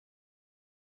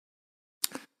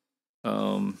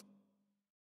Um,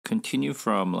 Continue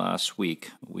from last week.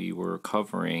 We were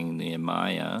covering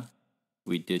Nehemiah.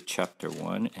 We did chapter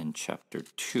 1 and chapter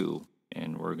 2,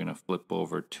 and we're going to flip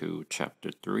over to chapter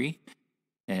 3,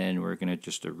 and we're going to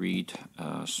just read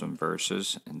some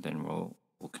verses, and then we'll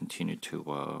continue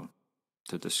to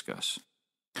discuss.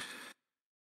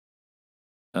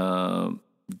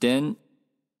 Then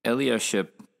Eliashib,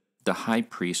 the high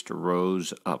priest,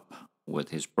 rose up with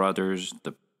his brothers,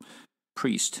 the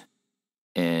priest,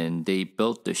 and they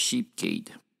built the sheep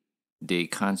gate. They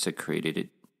consecrated it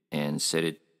and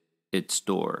set its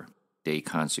door. They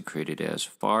consecrated as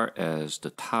far as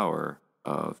the Tower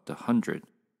of the 100,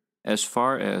 as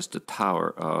far as the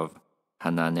Tower of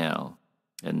Hananel.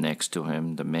 And next to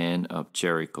him the men of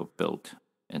Jericho built,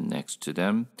 and next to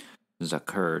them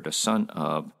Zachar the son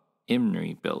of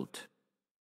Imri built.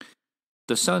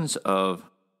 The sons of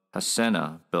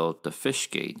Hassenaah built the fish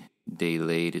gate. They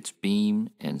laid its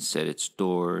beam and set its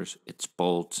doors, its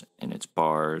bolts, and its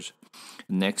bars.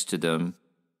 Next to them,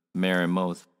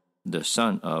 Meremoth, the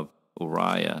son of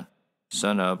Uriah,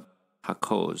 son of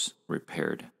Hakoz,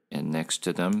 repaired. And next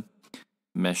to them,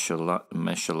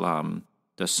 Meshullam,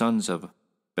 the sons of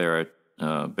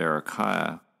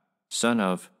Berechiah, son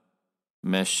of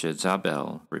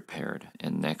Meshezabel, repaired.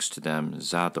 And next to them,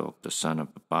 Zadok, the son of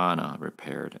Bana,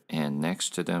 repaired. And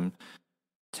next to them,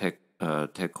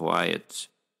 Tekoites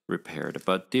repaired,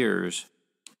 but theirs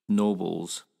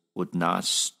nobles would not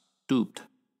stoop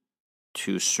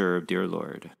to serve their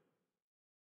lord.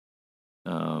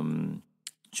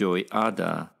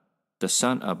 Joiada, the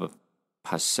son of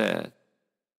Pased,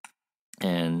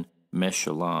 and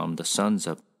Meshullam, the sons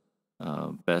of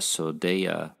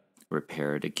Besodeiah,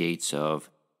 repaired the gates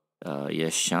of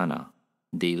Yeshana.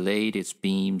 They laid its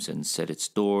beams and set its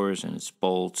doors and its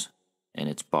bolts and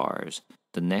its bars.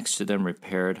 The next to them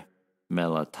repaired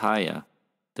Melatiah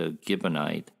the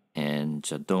Gibeonite, and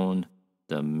Jadon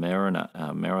the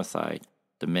Merathite,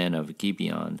 the men of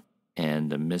Gibeon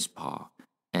and the Mizpah,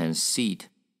 and seat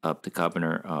of the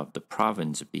governor of the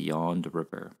province beyond the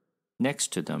river. Next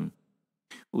to them,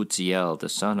 Uzziel the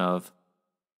son of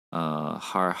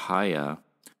Harhiah,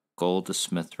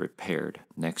 goldsmith, repaired.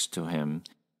 Next to him,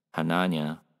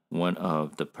 Hananiah, one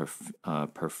of the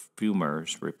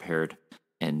perfumers, repaired,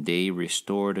 and they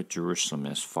restored Jerusalem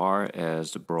as far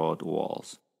as the broad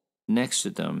walls. Next to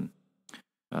them,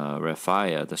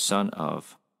 Rephaiah, the son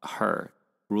of Hur,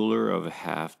 ruler of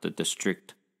half the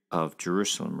district of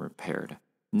Jerusalem, repaired.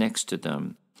 Next to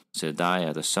them,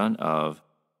 Zediah, the son of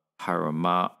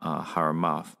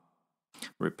Haramath,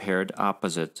 repaired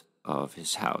opposite of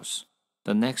his house.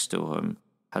 The next to him,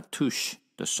 Hattush,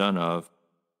 the son of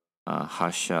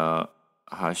Hashabneiah,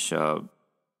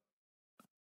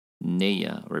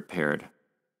 repaired.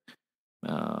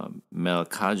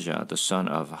 Melchijah, the son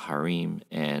of Harim,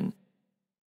 and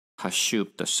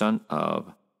Hashub, the son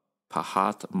of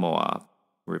Pahath Moab,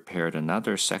 repaired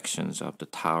another sections of the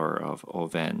tower of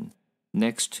Oven.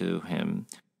 Next to him,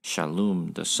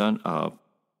 Shallum, the son of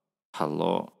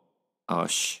Halohesh,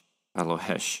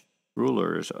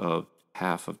 rulers of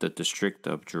half of the district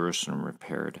of Jerusalem,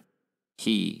 repaired,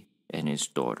 he and his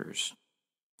daughters.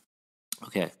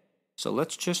 Okay, so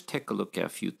let's just take a look at a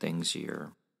few things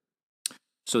here.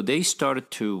 So they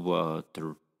started to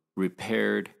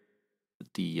repair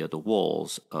the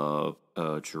walls of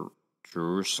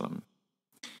Jerusalem,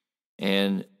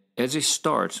 and as it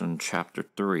starts in chapter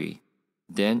 3,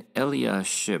 then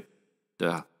Eliashib,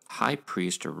 the high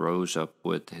priest, arose up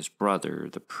with his brother,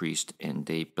 the priest, and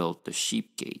they built the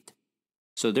sheep gate.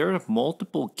 So there are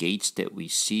multiple gates that we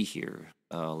see here.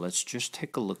 Let's just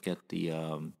take a look at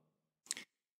the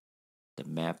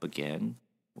map again,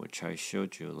 which I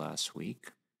showed you last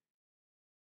week.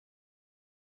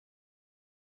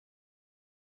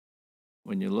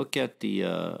 When you look at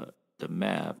the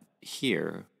map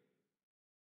here,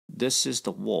 this is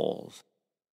the walls,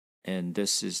 and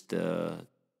this is the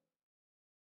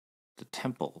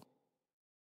temple.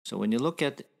 So when you look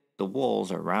at the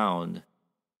walls around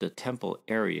the temple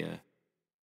area,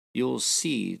 you'll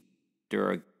see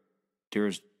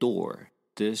there's door.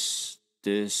 This.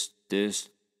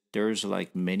 There's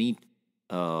like many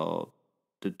the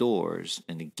doors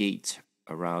and the gates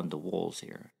around the walls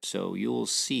here. So you'll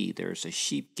see there's a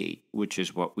sheep gate, which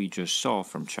is what we just saw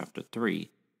from chapter 3.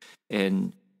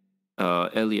 And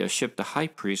Eliashib, the high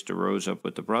priest, arose up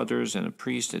with the brothers and the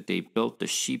priest, that they built the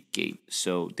sheep gate.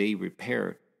 So they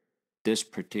repaired this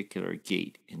particular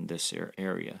gate in this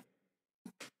area.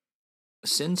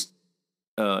 Since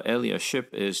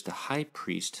Eliashib is the high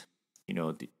priest,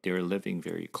 they're living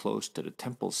very close to the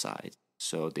temple side.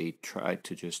 So they tried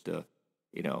to just,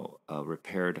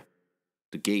 repaired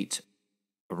the gate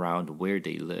around where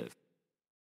they live.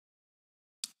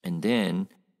 And then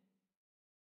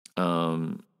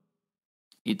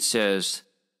it says,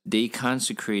 they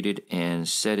consecrated and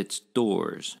set its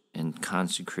doors, and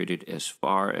consecrated as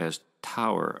far as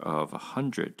Tower of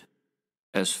 100,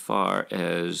 as far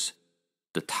as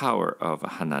the Tower of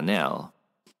Hananel.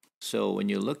 So when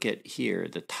you look at here,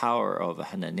 the Tower of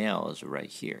Hananel is right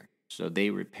here. So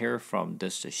they repair from the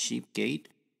sheep gate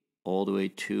all the way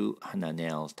to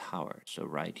Hananel's tower. So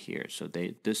right here. So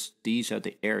these are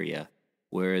the area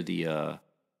where the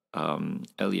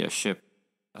Eliashib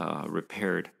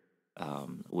repaired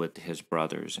with his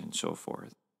brothers and so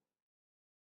forth.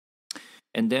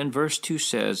 And then verse 2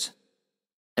 says,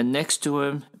 and next to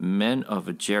him men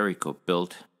of Jericho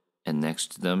built, and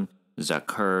next to them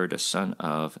Zachar the son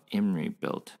of Imri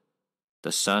built.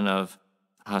 The son of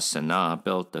Hassanah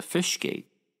built the fish gate.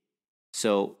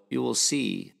 So you will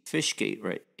see fish gate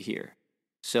right here.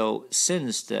 So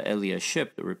since the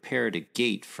Eliashib repaired the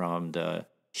gate from the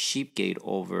sheep gate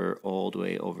over all the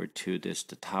way over to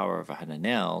the Tower of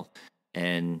Hananel,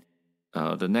 and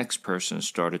the next person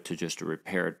started to just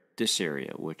repair this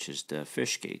area, which is the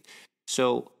fish gate.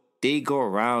 So they go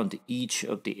around each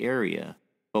of the area,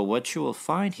 but what you will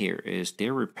find here is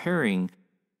they're repairing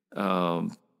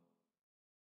the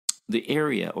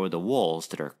area or the walls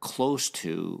that are close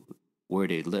to where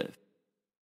they live.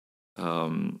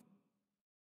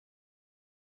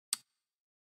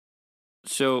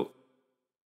 So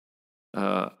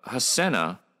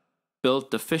Hassanah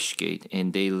built the fish gate,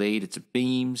 and they laid its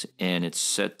beams and its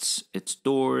sets, its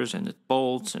doors and its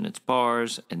bolts and its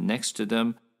bars, and next to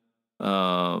them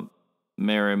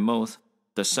Meremoth,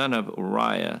 the son of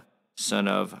Uriah, son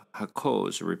of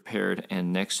Hakoz, repaired,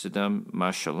 and next to them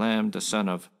Meshullam, the son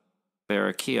of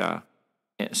Berechiah,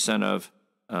 son of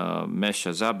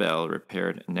Meshazabel,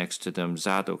 repaired, and next to them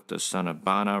Zadok, the son of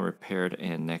Bana, repaired,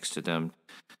 and next to them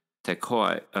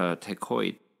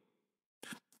Tekoid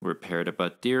repaired.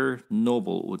 But their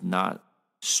noble would not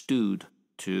stood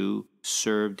to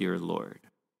serve their Lord.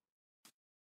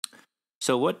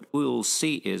 So what we will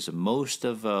see is most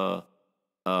of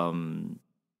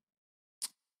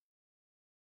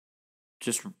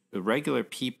just regular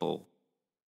people,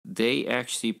 they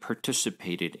actually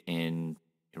participated in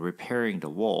repairing the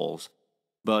walls,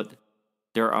 but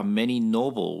there are many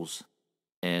nobles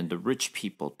and the rich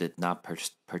people did not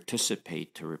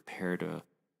participate to repair the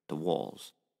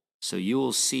walls. So you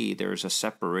will see there's a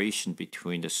separation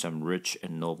between some rich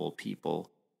and noble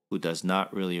people who does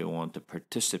not really want to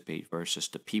participate versus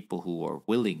the people who are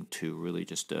willing to really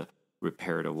just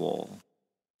repair the wall.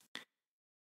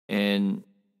 And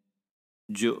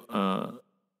Joiada,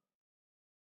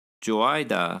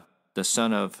 the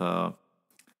son of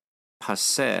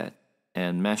Paseh,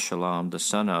 and Meshullam, the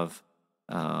son of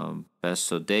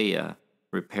Besodeiah,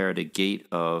 repaired the gate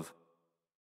of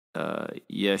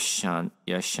Yeshanah.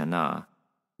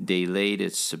 They laid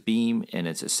its beam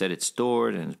and set its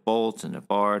doors and its bolts and the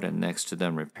bar, and next to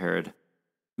them repaired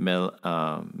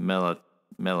Melatiah,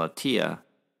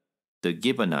 the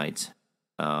Gibeonites,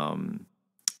 and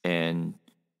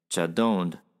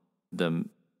Jadon, the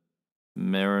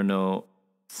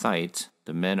Meronothites,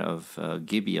 the men of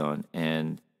Gibeon,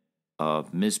 and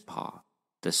of Mizpah,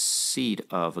 the seat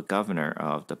of a governor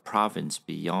of the province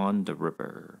beyond the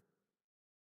river.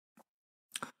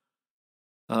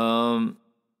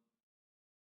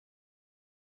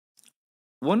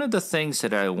 One of the things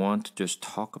that I want to just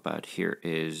talk about here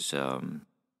is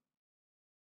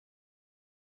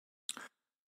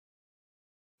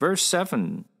verse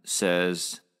 7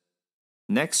 says,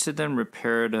 next to them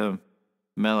repaired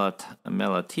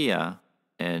Melatiah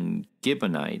and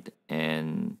Gibeonite,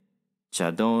 and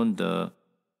Jadon the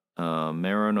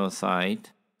Meronothite,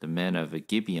 the men of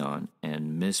Gibeon,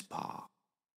 and Mizpah.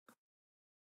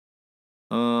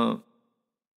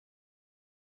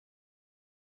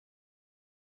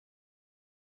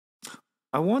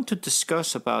 I want to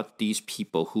discuss about these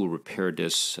people who repaired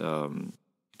this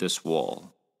this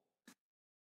wall.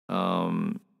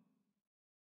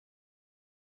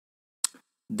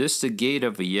 This is the gate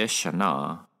of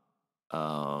Yeshanah,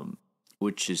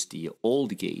 which is the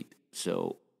old gate.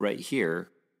 So right here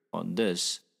on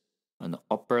this, on the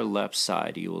upper left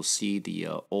side, you will see the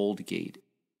old gate.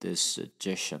 This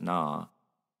Yeshanah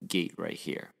gate right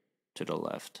here to the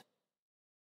left.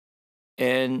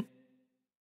 And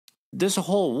this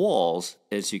whole walls,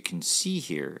 as you can see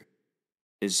here,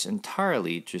 is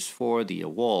entirely just for the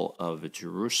wall of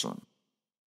Jerusalem.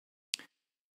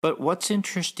 But what's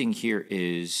interesting here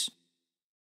is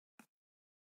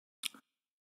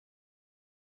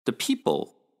the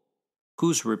people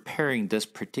who's repairing this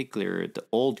particular, the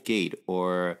old gate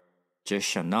or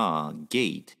Jeshanah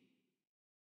gate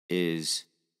is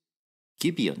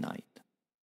Gibeonite.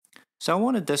 So I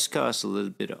want to discuss a little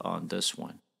bit on this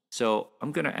one. So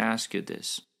I'm going to ask you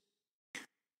this.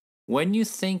 When you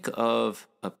think of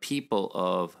a people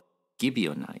of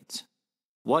Gibeonites,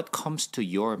 what comes to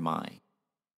your mind?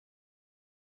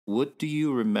 What do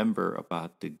you remember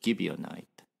about the Gibeonite?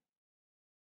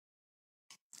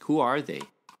 Who are they?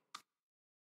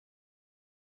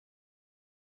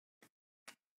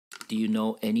 Do you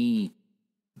know any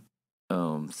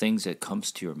things that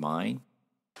comes to your mind?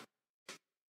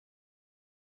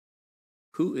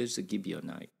 Who is the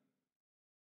Gibeonite?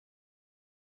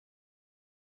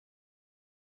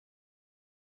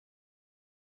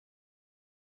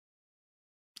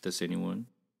 Does anyone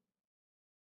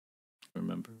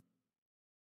remember?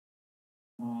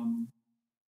 Um,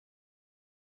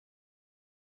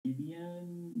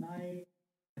 Gibeonite.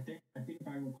 I think if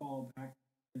I recall back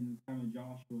in the time of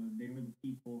Joshua, they were the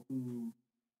people who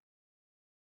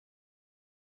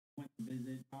went to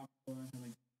visit Joshua and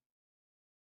like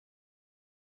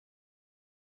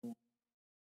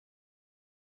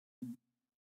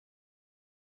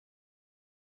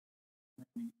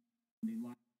they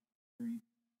lied during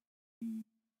the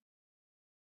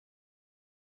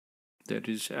That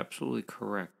is absolutely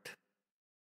correct.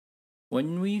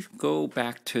 When we go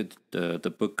back to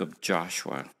the book of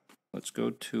Joshua, let's go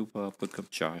to book of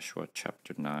Joshua,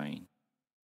 chapter 9.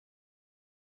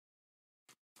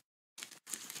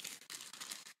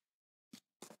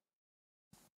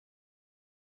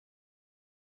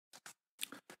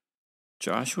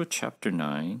 Joshua chapter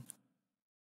 9.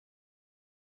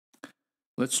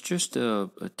 Let's just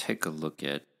take a look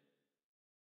at.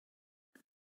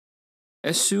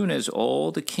 As soon as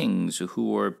all the kings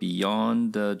who were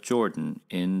beyond the Jordan,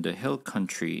 in the hill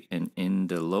country and in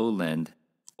the lowland,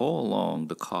 all along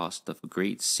the coast of the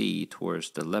great sea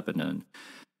towards the Lebanon,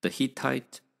 the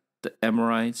Hittites, the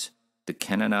Amorites, the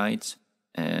Canaanites,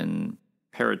 and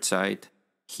Perizzite,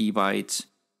 Hivites,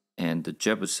 and the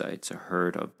Jebusites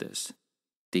heard of this.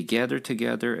 They gathered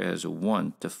together as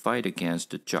one to fight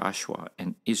against Joshua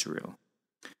and Israel.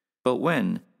 But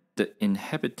when the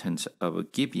inhabitants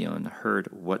of Gibeon heard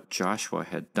what Joshua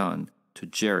had done to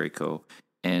Jericho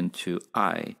and to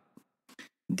Ai,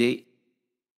 they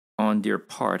on their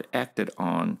part acted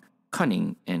on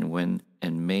cunning and went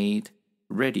and made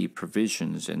ready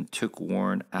provisions and took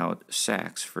worn out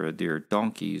sacks for their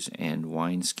donkeys and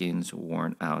wineskins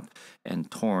worn out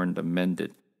and torn the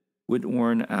mended, with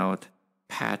worn out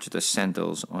patched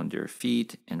sandals on their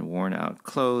feet and worn out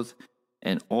clothes,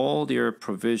 and all their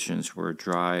provisions were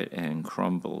dried and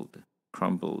crumbled.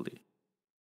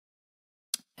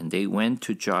 And they went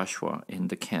to Joshua in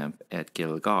the camp at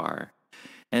Gilgal,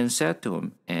 and said to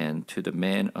him and to the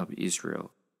men of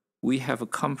Israel, We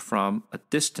have come from a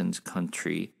distant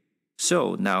country,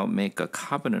 so now make a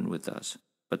covenant with us.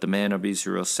 But the men of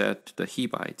Israel said to the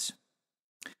Hivites,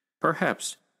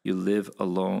 Perhaps you live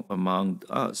alone among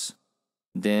us.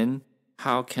 Then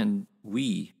how can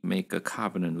we make a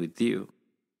covenant with you?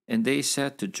 And they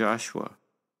said to Joshua,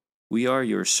 We are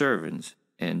your servants.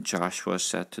 And Joshua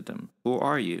said to them, Who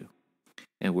are you?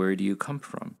 And where do you come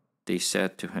from? They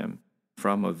said to him,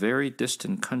 From a very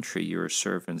distant country your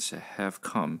servants have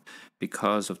come,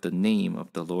 because of the name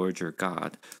of the Lord your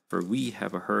God, for we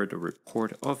have heard a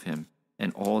report of him,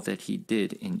 and all that he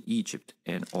did in Egypt,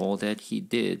 and all that he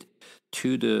did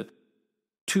to the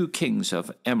two kings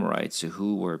of Amorites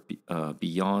who were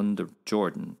beyond the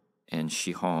Jordan, and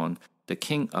Shihon, the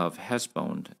king of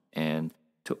Heshbon, and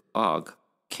to Og,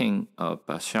 king of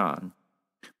Bashan,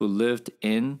 who lived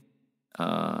in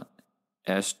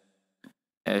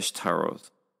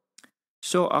Ashtaroth.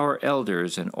 So our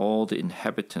elders and all the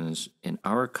inhabitants in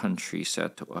our country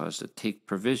said to us to take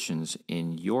provisions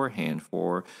in your hand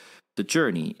for the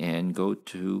journey and go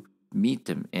to meet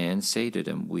them and say to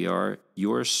them, We are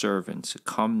your servants.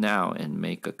 Come now and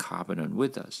make a covenant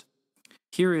with us.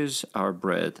 Here is our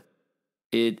bread.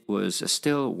 It was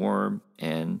still warm,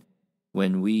 and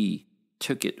when we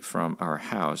took it from our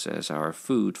house as our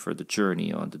food for the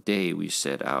journey on the day we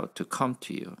set out to come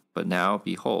to you. But now,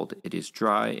 behold, it is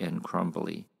dry and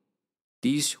crumbly.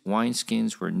 These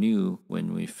wineskins were new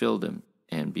when we filled them,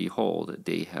 and behold,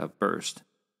 they have burst.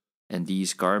 And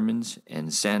these garments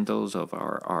and sandals of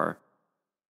ours are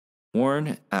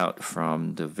worn out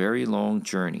from the very long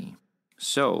journey.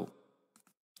 So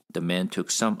the men took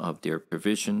some of their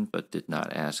provision, but did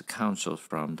not ask counsel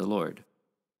from the Lord.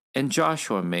 And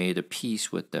Joshua made a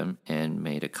peace with them and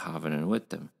made a covenant with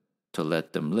them to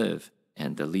let them live,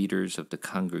 and the leaders of the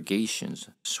congregations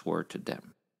swore to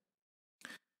them.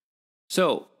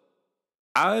 So,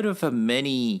 out of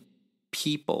many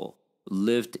people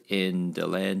lived in the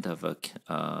land of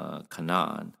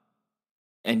Canaan.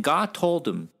 And God told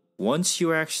them, once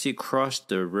you actually cross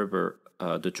the river,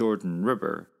 the Jordan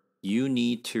River, you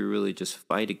need to really just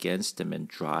fight against them and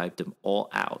drive them all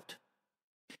out.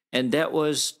 And that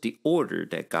was the order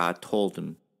that God told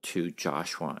them to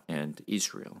Joshua and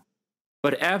Israel.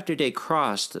 But after they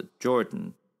crossed the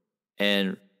Jordan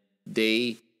and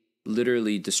they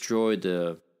literally destroyed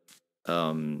the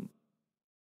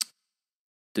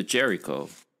Jericho,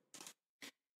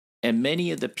 and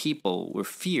many of the people were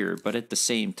feared, but at the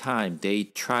same time they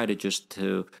try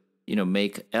to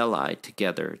make ally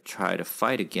together, try to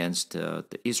fight against the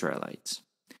Israelites.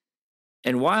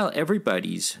 And while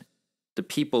the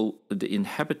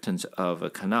inhabitants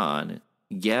of Canaan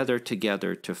gathered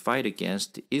together to fight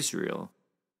against Israel,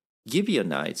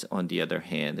 Gibeonites, on the other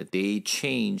hand, they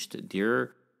changed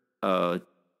their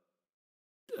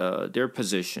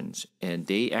positions, and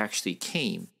they actually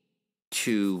came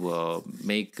to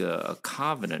make a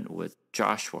covenant with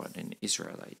Joshua and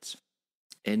Israelites.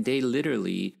 And they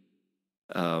literally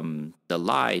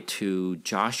lied to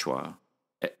Joshua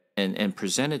and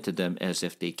presented to them as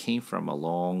if they came from a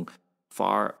long,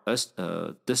 far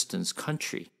distance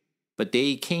country. But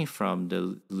they came from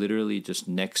the literally just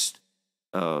next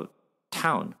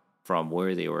town from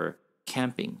where they were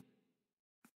camping.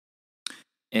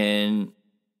 And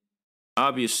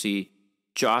obviously,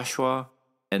 Joshua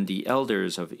and the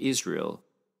elders of Israel,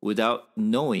 without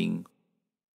knowing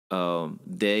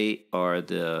they are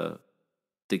the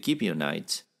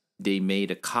Gibeonites, they made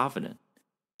a covenant.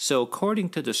 So according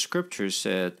to the scriptures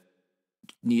said,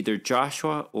 neither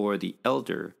Joshua or the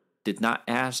elder did not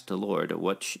ask the Lord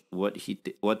what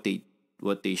they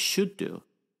should do,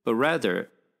 but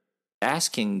rather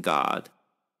asking God,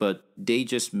 but they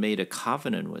just made a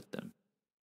covenant with them.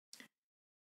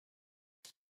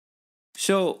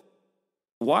 So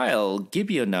while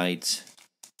Gibeonites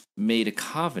made a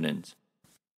covenant,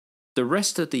 the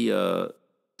rest of the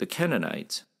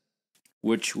Canaanites,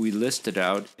 which we listed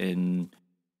out in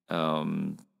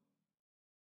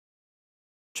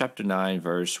chapter 9,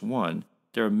 verse 1,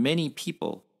 there are many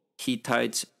people: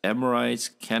 Hittites, Amorites,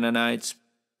 Canaanites,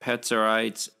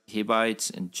 Perizzites, Hivites,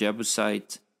 and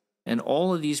Jebusites. And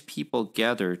all of these people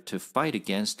gathered to fight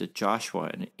against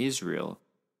Joshua and Israel.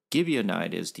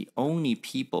 Gibeonite is the only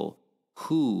people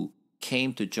who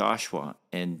came to Joshua,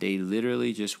 and they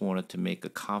literally just wanted to make a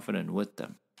covenant with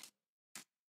them.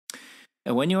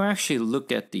 And when you actually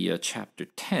look at the chapter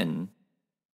 10,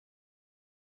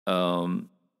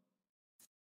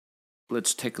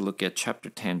 let's take a look at chapter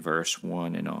 10, verse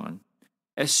 1 and on.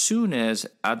 As soon as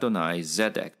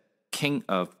Adoni-Zedek, king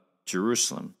of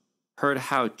Jerusalem, heard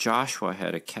how Joshua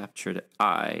had captured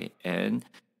Ai and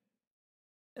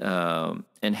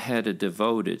had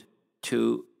devoted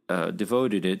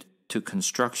it to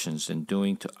constructions and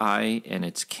doing to Ai and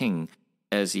its king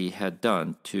as he had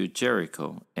done to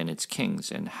Jericho and its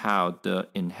kings, and how the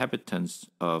inhabitants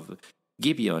of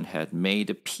Gibeon had made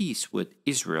a peace with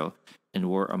Israel and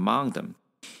were among them,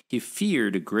 he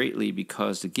feared greatly,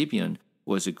 because the Gibeon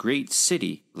was a great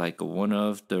city, like one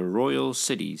of the royal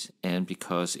cities, and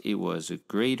because it was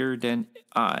greater than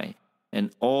Ai,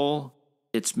 and all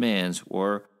its men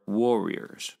were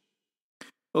warriors.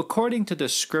 According to the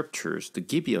scriptures, the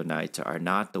Gibeonites are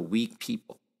not the weak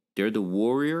people. They're the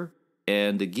warrior,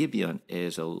 and the Gibeon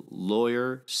is a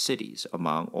loyal cities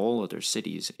among all other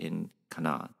cities in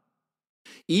Canaan.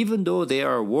 Even though they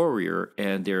are a warrior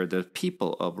and they're the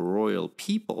people of royal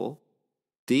people,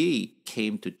 they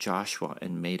came to Joshua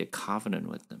and made a covenant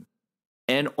with them.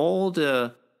 And all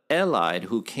the allied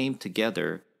who came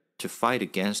together to fight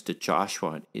against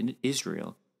Joshua in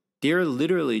Israel, they're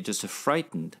literally just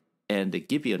frightened, and the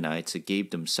Gibeonites gave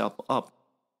themselves up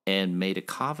and made a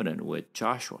covenant with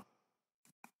Joshua.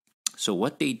 So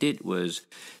what they did was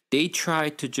they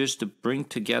tried to just bring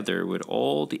together with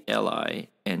all the ally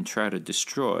and try to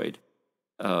destroy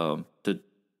to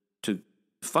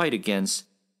fight against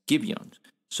Gibeon.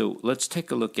 So let's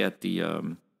take a look at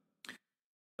the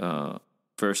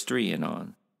verse 3 and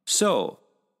on. So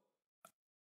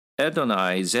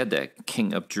Adoni-Zedek,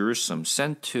 king of Jerusalem,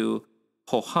 sent to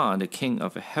Hohan, the king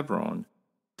of Hebron,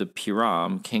 the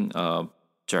Piram, king of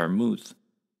Jarmuth,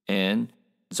 and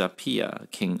Zapiah,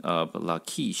 king of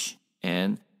Lachish,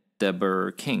 and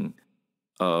Deber, king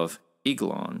of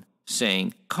Eglon,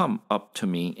 saying, "Come up to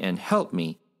me and help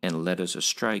me, and let us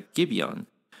strike Gibeon.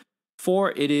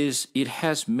 For it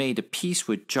has made a peace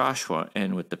with Joshua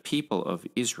and with the people of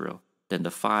Israel." Then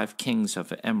the 5 kings of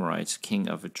the Amorites, king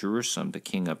of Jerusalem, the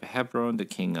king of Hebron, the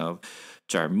king of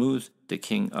Jarmuth, the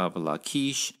king of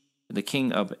Lachish, the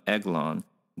king of Eglon,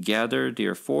 gathered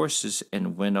their forces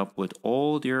and went up with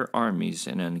all their armies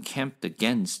and encamped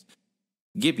against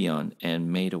Gibeon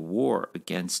and made a war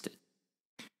against it.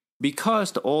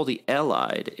 Because all the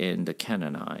allied and the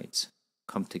Canaanites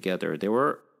come together, they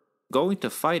were going to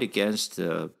fight against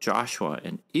Joshua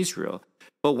and Israel.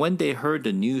 But when they heard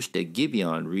the news that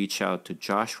Gibeon reached out to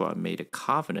Joshua and made a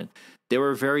covenant, they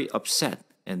were very upset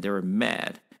and they were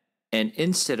mad. And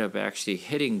instead of actually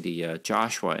hitting the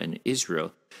Joshua and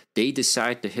Israel, they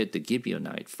decided to hit the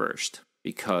Gibeonite first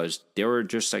because they were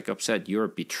just like upset. You're a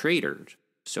betrayer.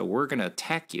 So we're going to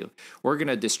attack you. We're going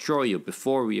to destroy you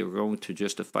before we are going to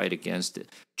just fight against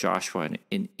Joshua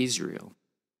and Israel.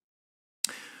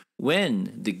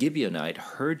 When the Gibeonite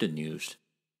heard the news,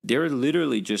 they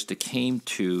literally just came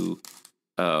to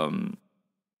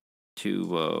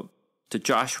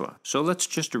Joshua. So let's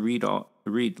just read a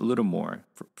little more,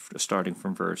 starting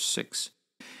from verse 6.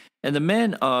 And the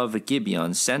men of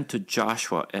Gibeon sent to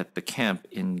Joshua at the camp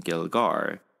in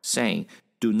Gilgal, saying,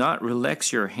 do not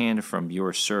relax your hand from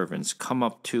your servants. Come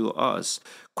up to us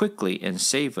quickly and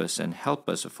save us and help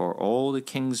us, for all the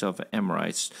kings of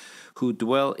Amorites who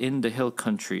dwell in the hill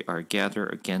country are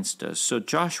gathered against us. So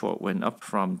Joshua went up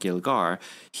from Gilgal,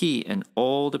 he and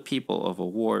all the people of a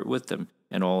war with him,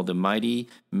 and all the mighty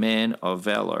men of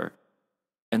valor.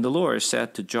 And the Lord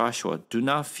said to Joshua, do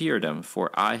not fear them,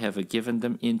 for I have given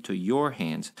them into your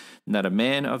hands. Not a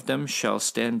man of them shall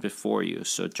stand before you.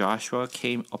 So Joshua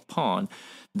came upon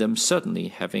them suddenly,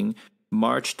 having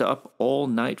marched up all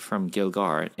night from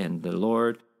Gilgal, and the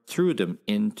Lord threw them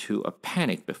into a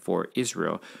panic before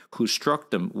Israel, who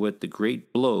struck them with the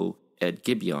great blow at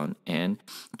Gibeon, and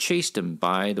chased them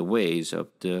by the ways of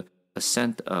the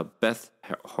ascent of Beth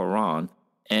Horon,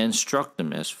 and struck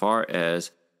them as far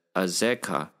as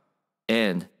Azekah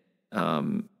and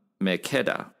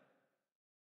Makkedah.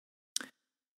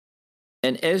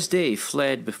 And as they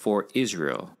fled before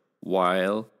Israel,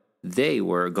 while they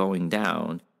were going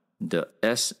down the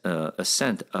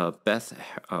ascent of Beth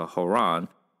Horon,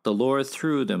 the Lord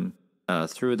threw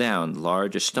down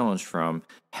large stones from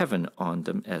heaven on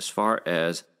them as far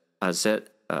as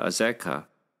Azekah,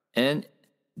 and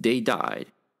they died.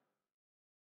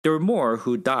 There were more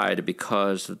who died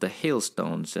because of the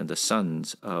hailstones and the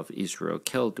sons of Israel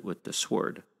killed with the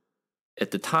sword.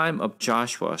 At the time of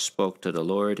Joshua spoke to the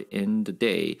Lord in the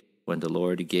day when the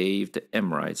Lord gave the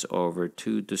Amorites over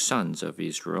to the sons of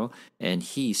Israel, and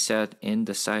he said in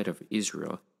the sight of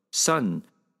Israel, sun,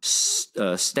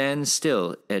 stand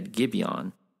still at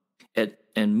Gibeon,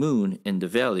 and moon in the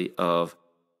valley of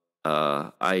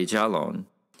Aijalon,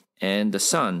 and the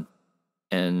sun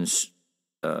and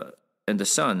the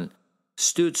sun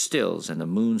stood still, and the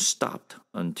moon stopped,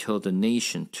 until the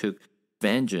nation took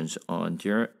vengeance on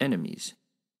their enemies.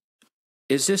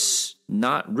 Is this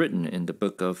not written in the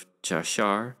book of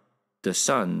Jashar? The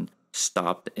sun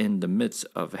stopped in the midst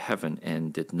of heaven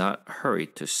and did not hurry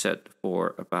to set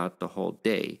for about the whole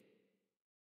day.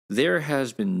 There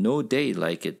has been no day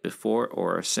like it before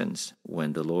or since,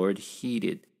 when the Lord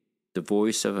heeded the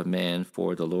voice of a man,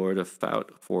 for the Lord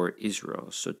fought for Israel.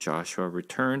 So Joshua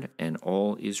returned, and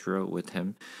all Israel with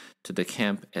him, to the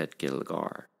camp at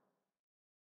Gilgal.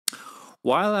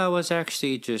 While I was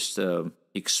actually just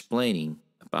explaining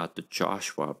about the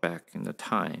Joshua back in the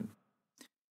time,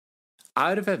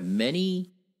 out of many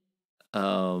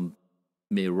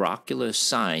miraculous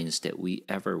signs that we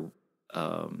ever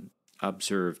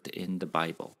observed in the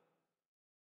Bible,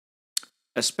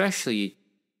 especially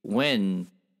when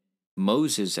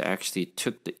Moses actually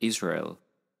took the Israel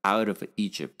out of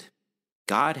Egypt,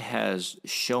 God has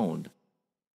shown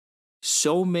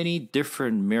so many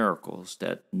different miracles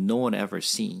that no one ever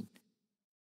seen.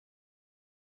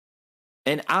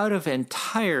 And out of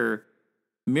entire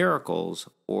miracles,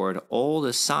 or all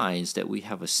the signs that we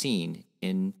have seen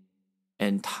in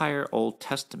entire Old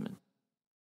Testament,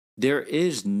 there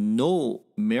is no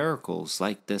miracles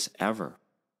like this ever.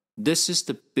 This is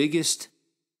the biggest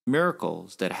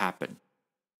miracles that happen.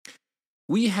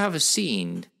 We have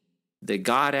seen that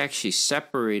God actually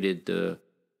separated the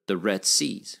Red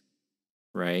Seas,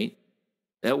 right?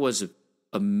 That was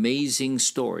amazing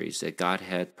stories that God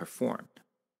had performed.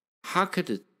 How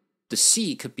could the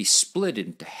sea could be split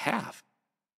into half?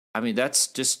 I mean, that's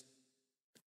just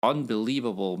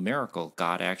unbelievable miracle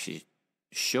God actually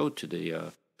showed to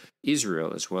the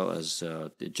Israel as well as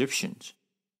the Egyptians.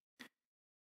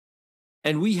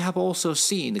 And we have also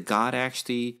seen that God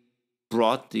actually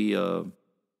brought the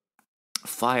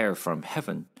fire from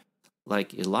heaven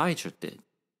like Elijah did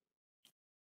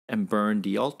and burned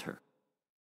the altar.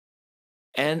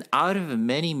 And out of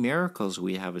many miracles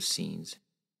we have seen,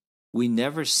 we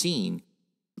never seen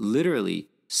literally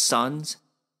suns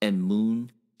and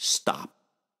moon stop.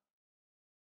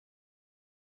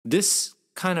 This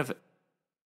kind of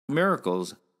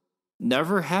miracles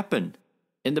never happened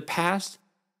in the past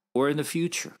or in the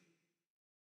future.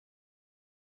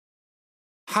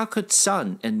 How could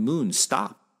sun and moon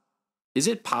stop? Is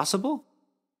it possible?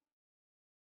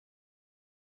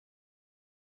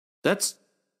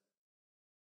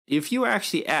 If you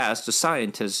actually ask the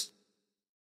scientists,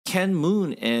 can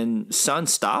moon and sun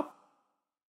stop?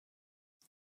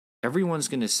 Everyone's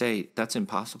going to say that's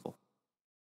impossible.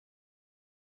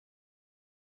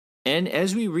 And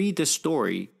as we read this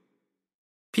story,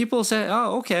 people say,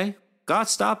 oh, okay, God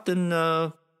stopped in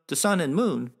the sun and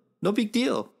moon. No big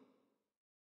deal.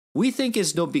 We think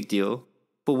it's no big deal.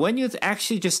 But when you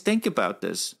actually just think about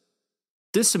this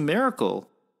miracle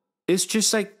is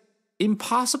just like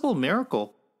impossible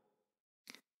miracle.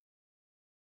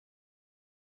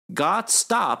 God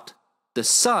stopped the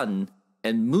sun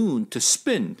and moon to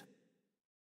spin.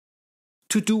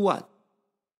 To do what?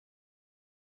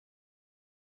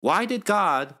 Why did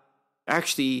God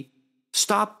actually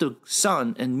stop the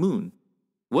sun and moon?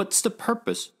 What's the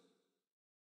purpose?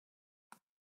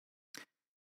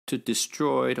 To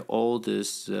destroy all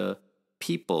this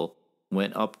people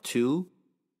went up to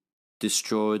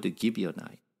destroy the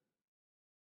Gibeonite.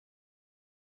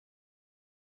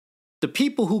 The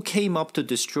people who came up to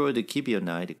destroy the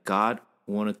Gibeonite, God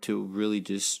wanted to really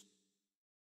just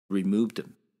remove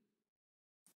them.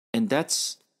 And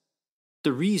that's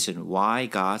the reason why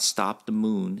God stopped the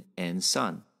moon and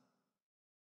sun.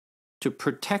 To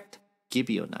protect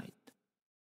Gibeonite.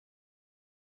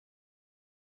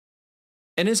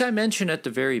 And as I mentioned at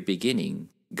the very beginning,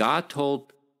 God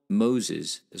told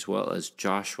Moses as well as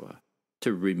Joshua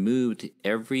to remove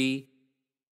every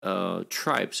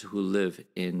tribes who live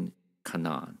in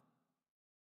Canaan.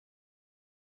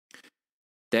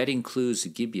 That includes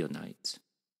the Gibeonites.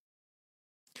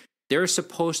 They're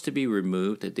supposed to be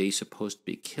removed, that they're supposed to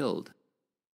be killed.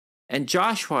 And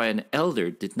Joshua, an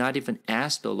elder, did not even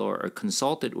ask the Lord or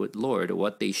consulted with Lord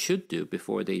what they should do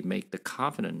before they make the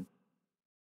covenant.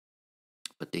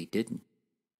 But they didn't.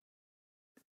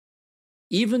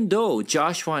 Even though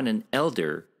Joshua, an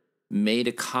elder, made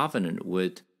a covenant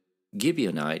with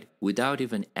Gibeonite without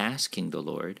even asking the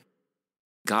Lord,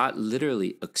 God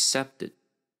literally accepted.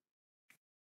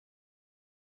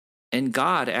 And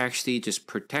God actually just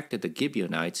protected the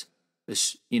Gibeonites,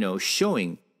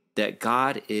 showing that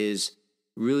God is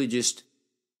really just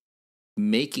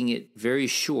making it very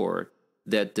sure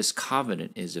that this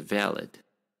covenant is valid.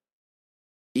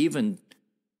 Even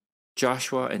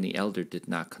Joshua and the elder did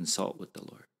not consult with the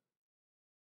Lord.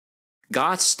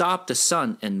 God stopped the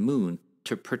sun and moon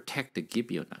to protect the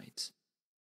Gibeonites.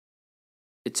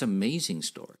 It's an amazing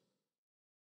story.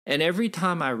 And every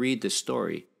time I read this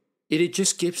story, it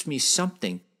just gives me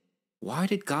something. Why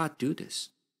did God do this?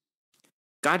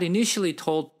 God initially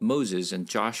told Moses and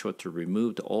Joshua to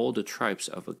remove all the tribes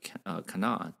of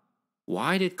Canaan.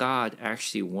 Why did God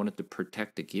actually want to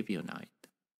protect the Gibeonite?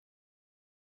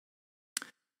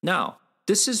 Now,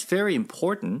 this is very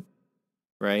important,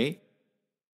 right?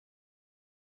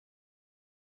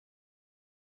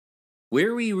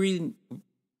 Where we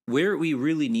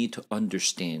really need to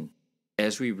understand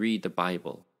as we read the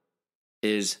Bible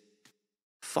is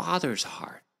Father's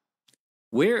heart.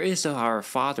 Where is our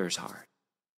Father's heart?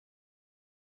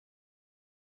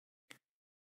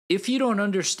 If you don't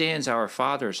understand our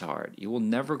Father's heart, you will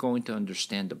never going to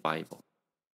understand the Bible.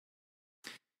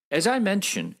 As I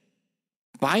mentioned,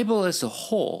 Bible as a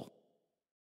whole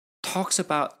talks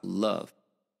about love.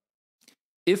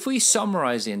 If we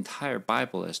summarize the entire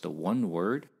Bible as the one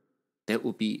word, that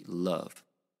will be love.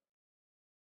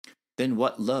 Then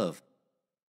what love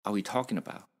are we talking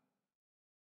about?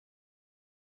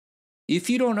 If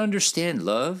you don't understand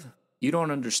love, you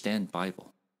don't understand Bible.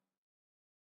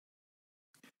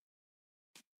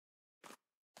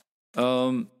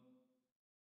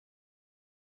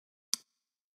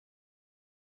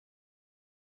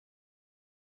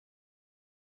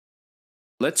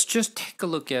 Let's just take a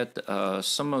look at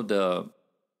some of the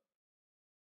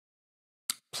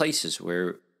places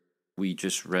where we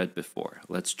just read before.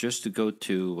 Let's just go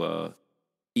to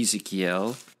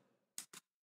Ezekiel.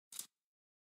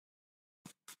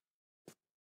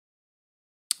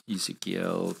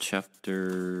 Ezekiel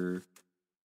chapter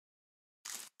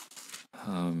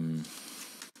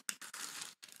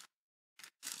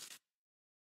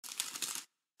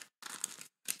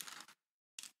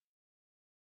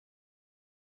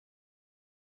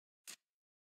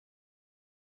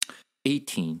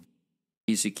 18.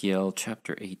 Ezekiel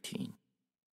chapter 18.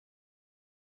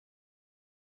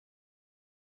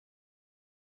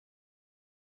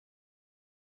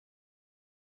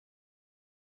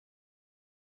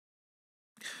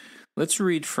 Let's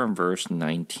read from verse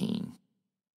 19.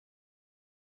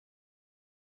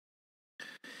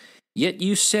 Yet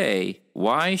you say,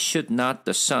 why should not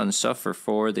the son suffer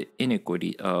for the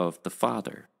iniquity of the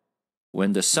father?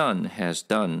 When the son has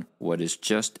done what is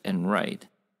just and right,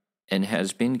 and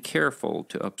has been careful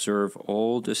to observe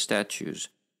all the statutes,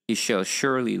 he shall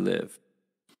surely live.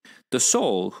 The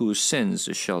soul who sins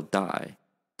shall die.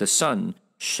 The son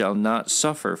shall not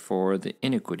suffer for the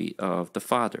iniquity of the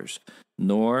fathers,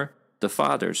 nor the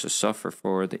fathers suffer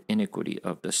for the iniquity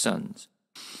of the sons.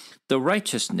 The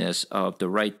righteousness of the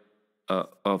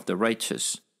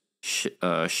righteous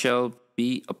shall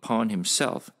be upon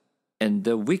himself, and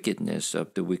the wickedness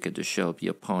of the wicked shall be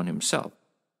upon himself.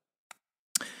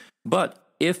 But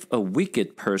if a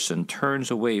wicked person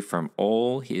turns away from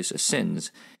all his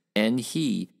sins, and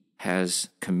he has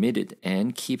committed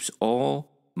and keeps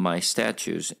all my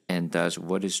statutes, and does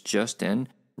what is just and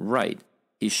right,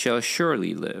 he shall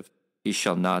surely live, he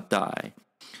shall not die.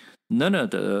 None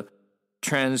of the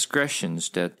transgressions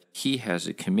that he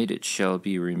has committed shall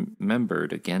be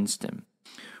remembered against him.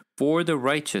 For the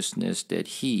righteousness that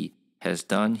he has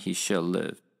done, he shall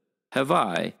live. Have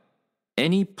I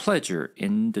any pleasure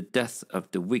in the death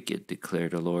of the wicked,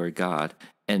 declared the Lord God,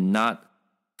 and not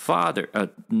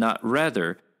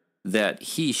rather that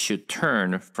he should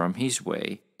turn from his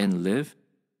way and live?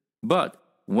 But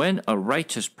when a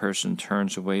righteous person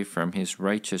turns away from his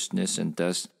righteousness and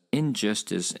does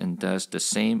injustice and does the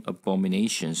same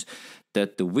abominations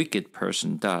that the wicked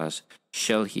person does,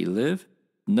 shall he live?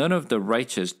 None of the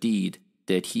righteous deed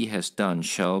that he has done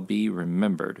shall be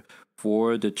remembered,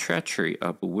 for the treachery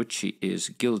of which he is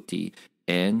guilty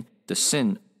and the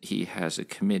sin he has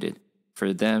committed,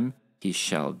 for them he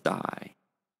shall die.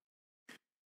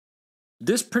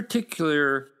 This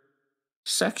particular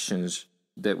sections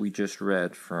that we just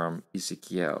read from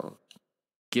Ezekiel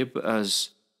give us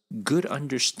good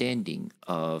understanding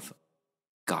of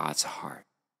God's heart.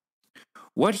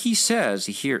 What he says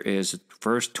here is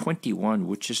verse 21,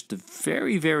 which is the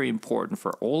very, very important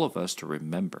for all of us to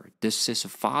remember. This is a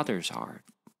father's heart.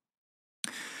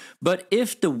 But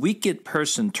if the wicked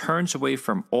person turns away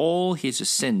from all his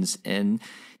sins and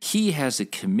he has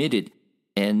committed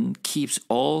and keeps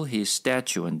all his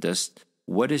statute and does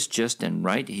what is just and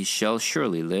right, he shall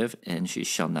surely live, and he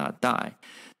shall not die.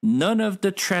 None of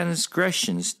the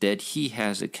transgressions that he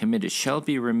has committed shall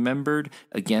be remembered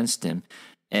against him,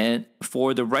 and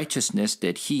for the righteousness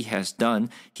that he has done,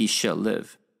 he shall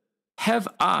live. Have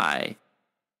I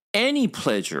any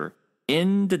pleasure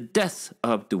in the death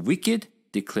of the wicked,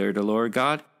 declared the Lord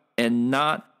God, and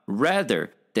not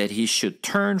rather that he should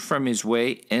turn from his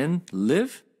way and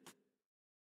live?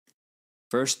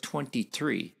 Verse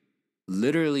 23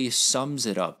 literally sums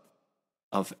it up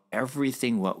of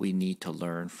everything what we need to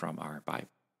learn from our Bible.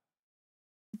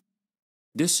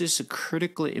 This is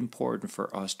critically important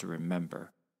for us to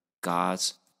remember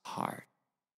God's heart.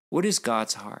 What is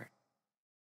God's heart?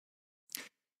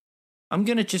 I'm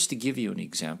going to just give you an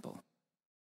example.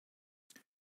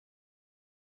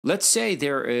 Let's say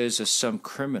there is some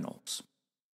criminals.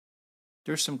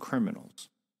 There's some criminals.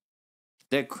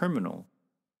 That criminal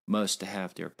must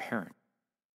have their parent.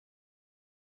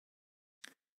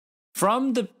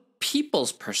 From the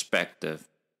people's perspective,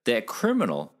 that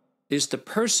criminal is the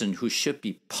person who should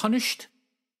be punished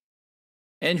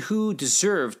and who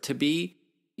deserve to be,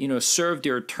 serve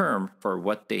their term for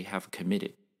what they have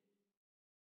committed.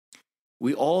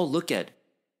 We all look at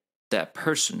that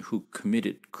person who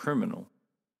committed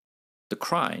the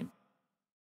crime.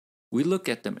 We look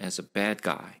at them as a bad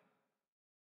guy.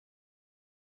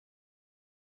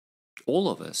 All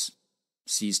of us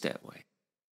sees that way.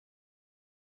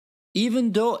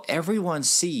 Even though everyone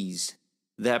sees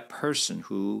that person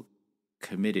who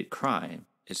committed crime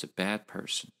is a bad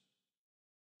person,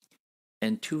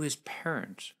 and to his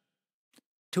parents,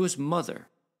 to his mother,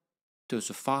 to his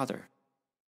father,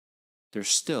 they're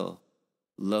still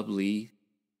lovely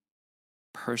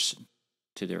person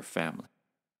to their family.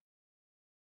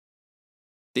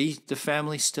 The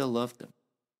family still love them.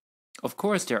 Of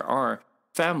course, there are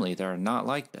family that are not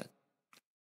like that.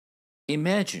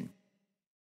 Imagine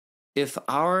if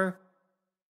our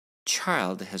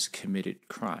child has committed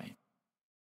crime.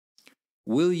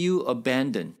 Will you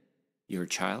abandon your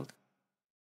child?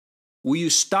 Will you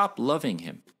stop loving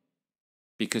him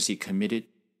because he committed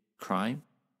crime?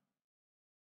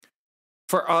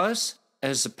 For us,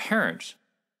 as a parent,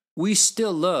 we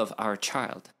still love our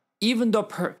child. Even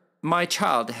though my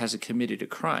child has committed a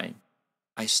crime,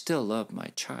 I still love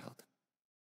my child.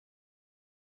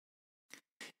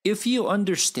 If you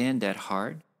understand that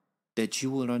heart, that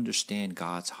you will understand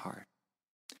God's heart.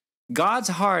 God's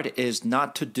heart is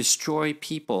not to destroy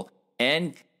people,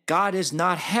 and God is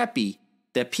not happy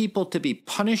that people to be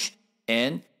punished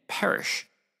and perish.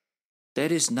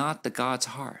 That is not the God's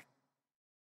heart.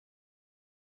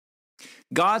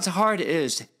 God's heart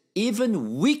is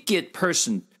even wicked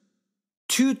person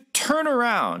to turn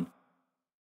around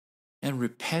and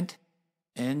repent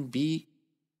and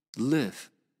live.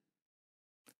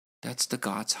 That's the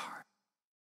God's heart.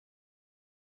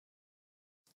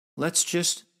 Let's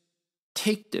just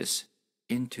take this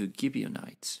into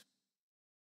Gibeonites.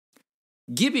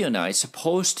 Gibeonites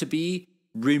supposed to be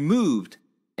removed,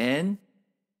 and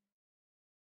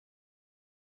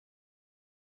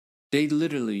they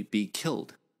literally be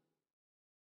killed.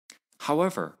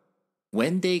 However,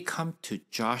 when they come to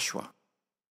Joshua,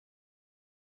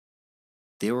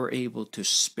 they were able to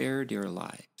spare their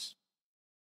lives.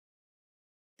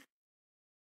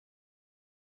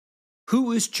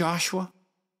 Who is Joshua?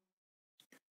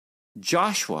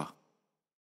 Joshua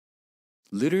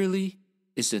literally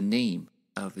is the name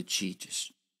of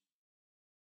Jesus.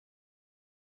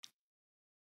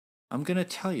 I'm going to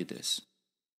tell you this.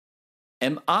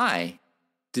 Am I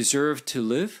deserve to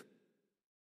live?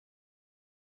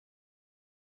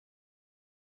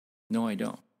 No, I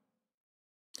don't.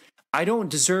 I don't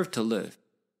deserve to live.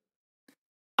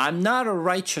 I'm not a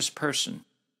righteous person.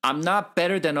 I'm not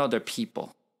better than other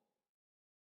people.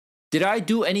 Did I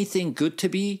do anything good to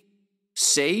be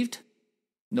saved?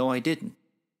 No, I didn't.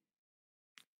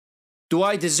 Do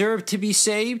I deserve to be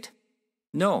saved?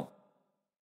 No,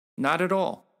 not at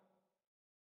all.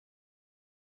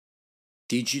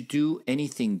 Did you do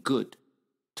anything good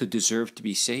to deserve to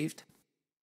be saved?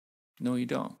 No, you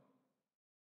don't.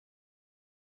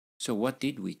 So what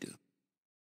did we do?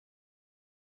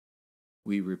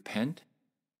 We repent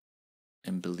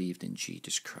and believed in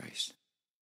Jesus Christ.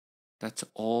 That's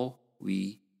all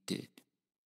we did.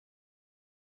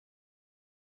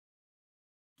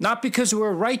 Not because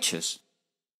we're righteous.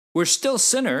 We're still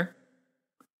sinner.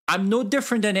 I'm no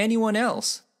different than anyone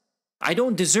else. I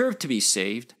don't deserve to be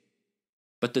saved.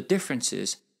 But the difference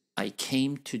is I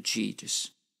came to Jesus.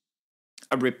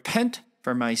 I repent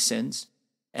for my sins,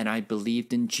 and I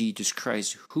believed in Jesus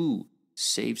Christ who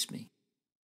saves me.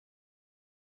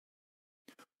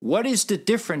 What is the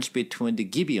difference between the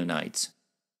Gibeonites?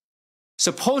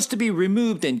 Supposed to be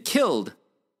removed and killed,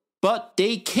 but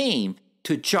they came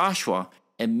to Joshua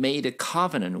and made a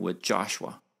covenant with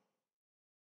Joshua.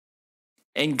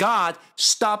 And God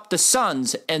stopped the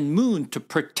suns and moon to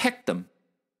protect them.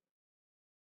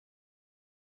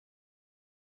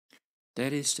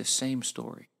 That is the same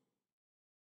story.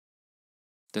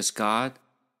 Does God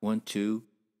want to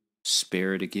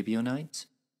spare the Gibeonites?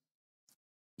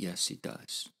 Yes, he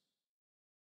does.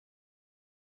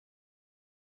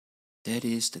 That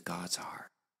is the God's heart.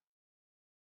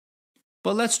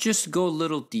 But let's just go a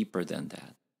little deeper than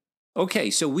that.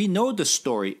 Okay, so we know the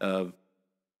story of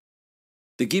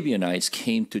the Gibeonites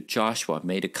came to Joshua,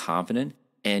 made a covenant,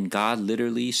 and God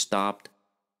literally stopped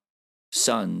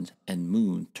sun and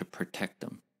moon to protect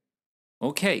them.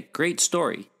 Okay, great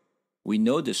story. We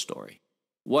know this story.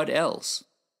 What else?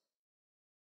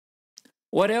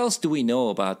 What else do we know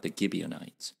about the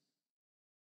Gibeonites?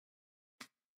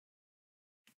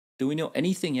 Do we know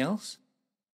anything else?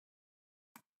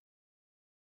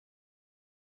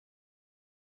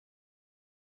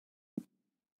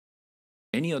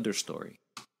 Any other story?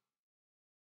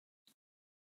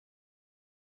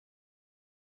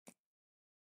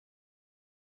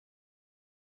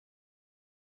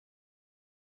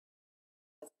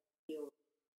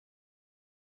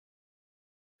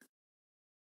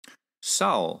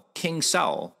 King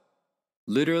Saul,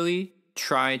 literally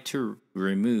tried to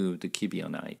remove the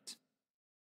Gibeonites.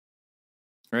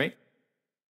 Right?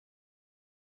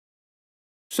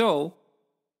 So,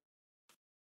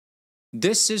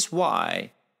 this is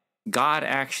why God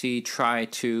actually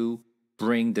tried to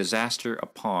bring disaster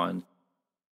upon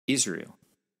Israel.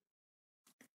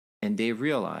 And they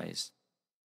realized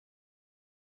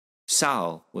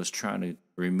Saul was trying to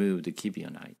remove the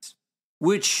Gibeonites,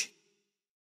 which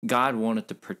God wanted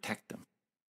to protect them.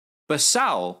 But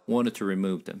Saul wanted to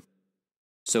remove them.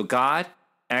 So God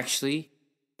actually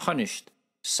punished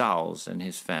Saul and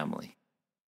his family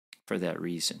for that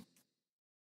reason.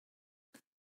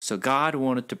 So God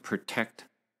wanted to protect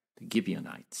the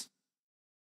Gibeonites.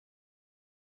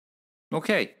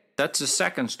 Okay, that's the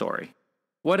second story.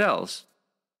 What else?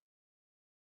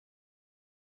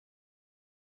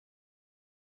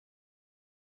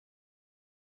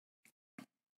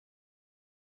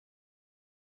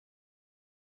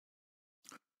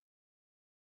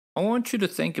 I want you to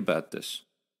think about this.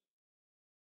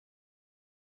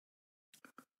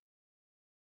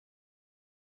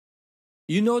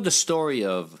 You know the story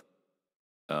of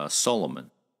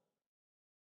Solomon.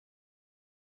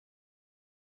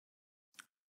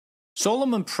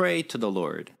 Solomon prayed to the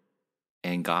Lord,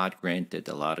 and God granted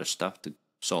a lot of stuff to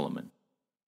Solomon,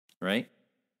 right?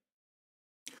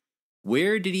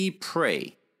 Where did he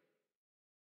pray?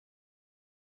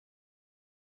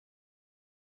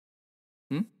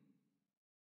 Hmm?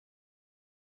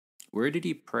 Where did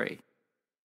he pray?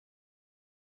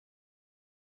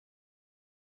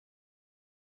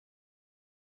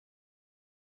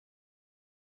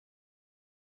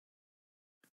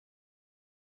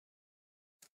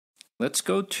 Let's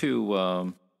go to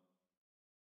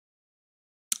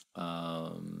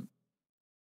um,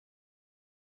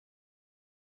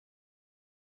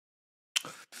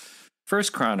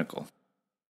 First Chronicle.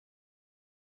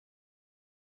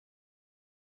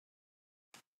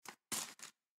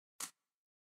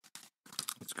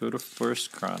 Let's go to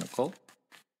First Chronicle.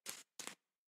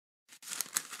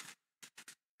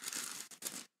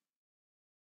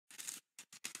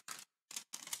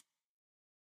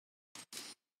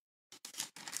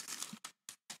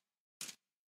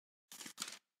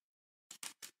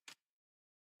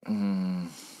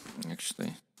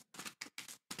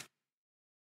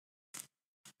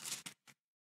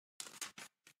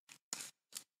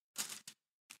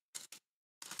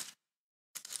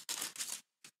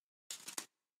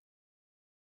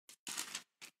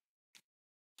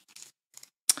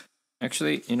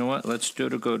 Actually, you know what? Let's go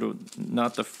to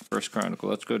not the First Chronicle.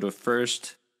 Let's go to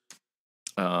First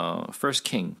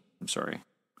King. I'm sorry,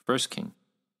 First King.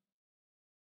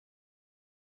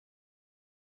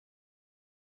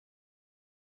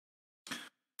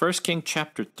 First King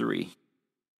chapter 3.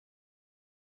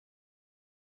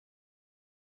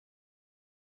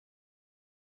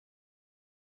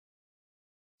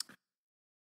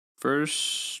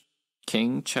 First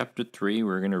King chapter 3,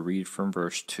 we're going to read from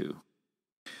verse 2.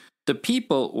 The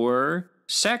people were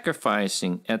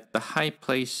sacrificing at the high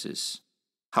places.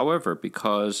 However,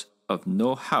 because of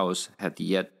no house had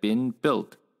yet been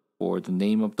built for the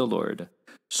name of the Lord,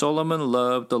 Solomon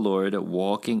loved the Lord,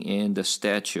 walking in the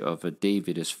statute of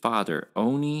David his father.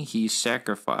 Only he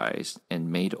sacrificed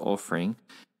and made offering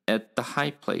at the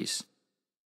high place.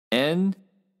 And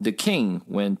the king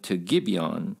went to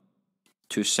Gibeon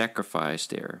to sacrifice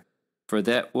there, for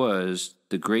that was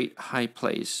the great high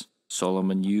place.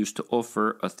 Solomon used to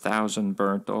offer 1,000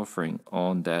 burnt offering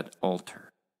on that altar.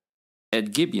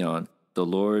 At Gibeon, the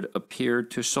Lord appeared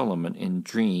to Solomon in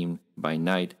dream by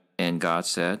night, and God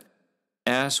said,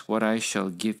 "Ask what I shall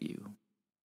give you."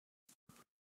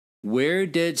 Where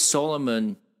did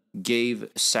Solomon give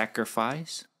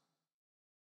sacrifice?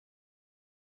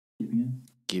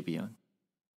 Gibeon.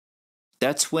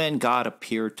 That's when God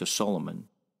appeared to Solomon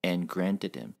and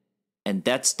granted him. And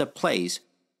that's the place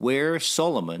where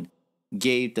Solomon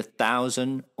gave the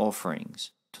 1,000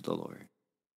 offerings to the Lord.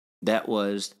 That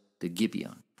was the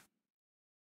Gibeon.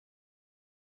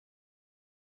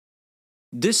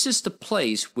 This is the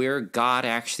place where God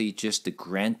actually just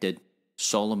granted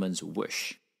Solomon's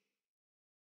wish.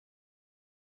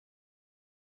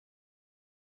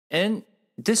 And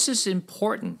this is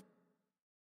important.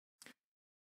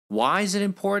 Why is it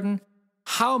important?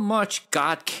 How much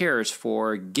God cares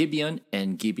for Gibeon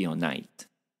and Gibeonite.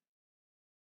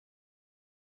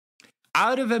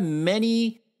 Out of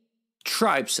many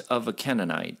tribes of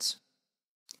Canaanites,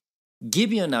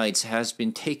 Gibeonites has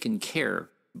been taken care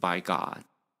by God.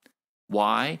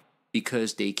 Why?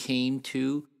 Because they came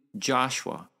to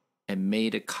Joshua and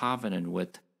made a covenant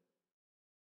with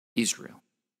Israel.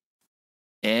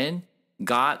 And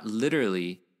God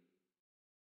literally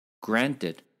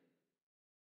granted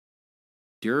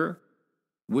their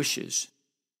wishes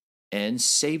and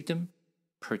saved them,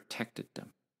 protected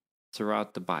them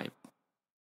throughout the Bible.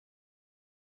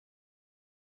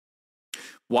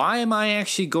 Why am I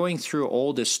actually going through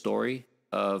all this story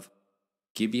of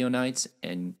Gibeonites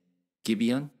and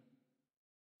Gibeon?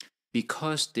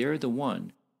 Because they're the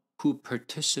one who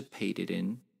participated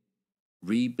in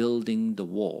rebuilding the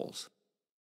walls.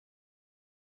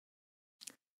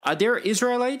 Are there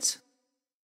Israelites?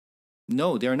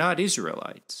 No, they're not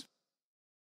Israelites.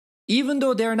 Even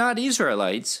though they're not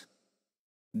Israelites,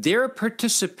 they're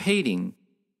participating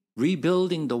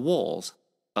rebuilding the walls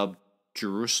of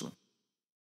Jerusalem.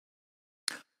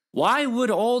 Why would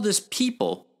all these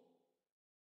people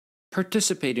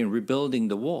participate in rebuilding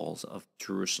the walls of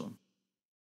Jerusalem?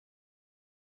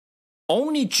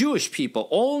 Only Jewish people,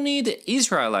 only the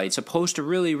Israelites supposed to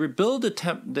really rebuild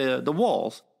the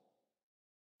walls,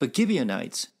 but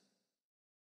Gibeonites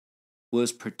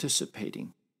was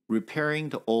participating, repairing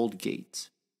the old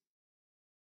gates.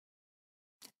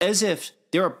 As if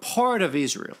They're a part of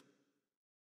Israel.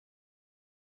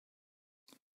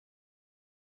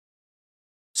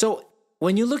 So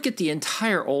when you look at the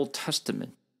entire Old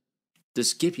Testament,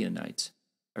 these Gibeonites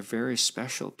are very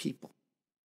special people.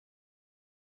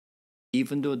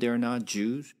 Even though they're not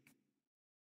Jews,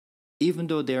 even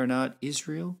though they're not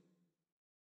Israel,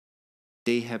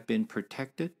 they have been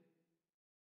protected.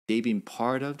 They've been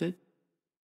part of it.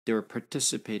 They were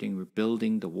participating in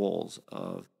rebuilding the walls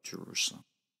of Jerusalem.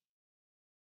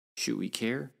 Should we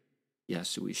care?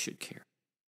 Yes, we should care.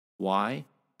 Why?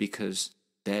 Because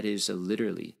that is a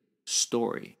literally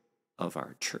story of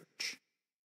our church.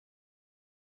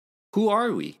 Who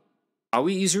are we? Are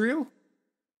we Israel?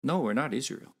 No, we're not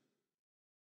Israel.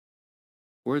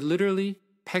 We're literally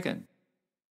pagan.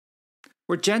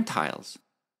 We're Gentiles.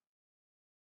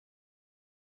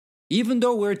 Even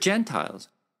though we're Gentiles,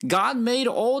 God made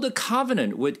all the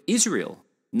covenant with Israel,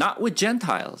 not with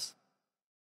Gentiles.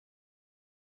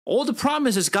 All the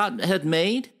promises God had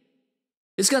made,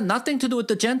 it's got nothing to do with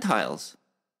the Gentiles.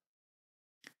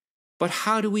 But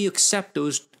how do we accept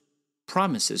those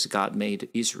promises God made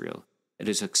to Israel? It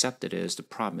is accepted as the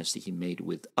promise that He made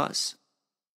with us.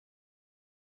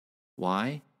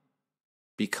 Why?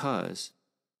 Because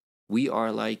we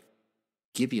are like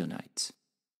Gibeonites.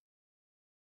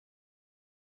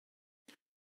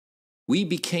 We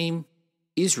became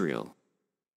Israel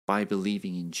by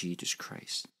believing in Jesus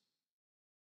Christ.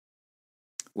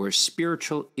 We're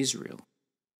spiritual Israel.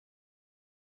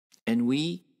 And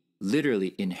we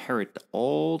literally inherit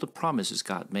all the promises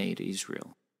God made to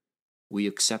Israel. We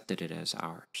accepted it as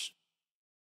ours.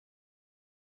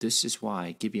 This is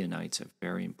why Gibeonites are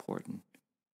very important.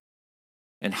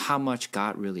 And how much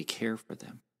God really cared for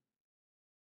them.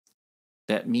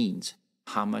 That means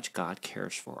how much God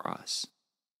cares for us.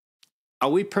 Are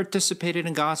we participating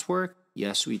in God's work?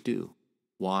 Yes, we do.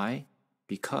 Why?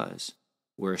 Because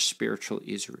we're spiritual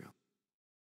Israel.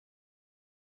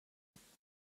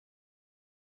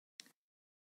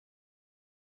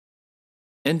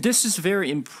 And this is very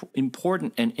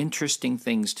important and interesting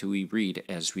things to we read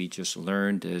as we just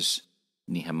learned as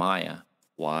Nehemiah.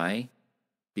 Why?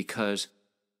 Because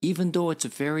even though it's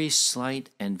very slight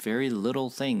and very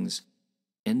little things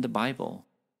in the Bible,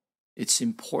 it's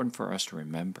important for us to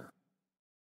remember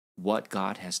what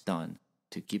God has done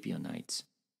to Gibeonites.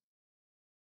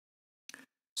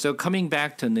 So coming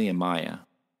back to Nehemiah,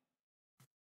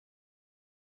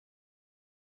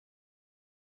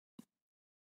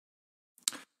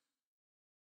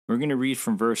 we're going to read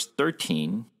from verse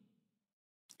 13.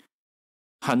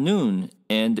 Hanun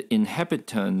and the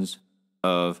inhabitants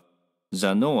of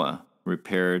Zanoah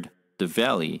repaired the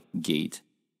valley gate.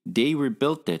 They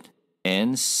rebuilt it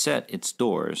and set its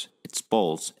doors, its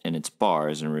bolts, and its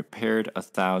bars, and repaired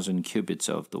 1,000 cubits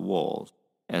of the walls,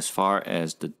 as far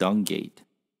as the dung gate.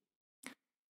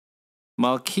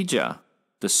 Malchijah,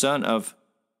 the son of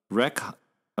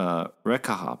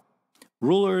Rekahab,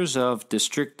 rulers of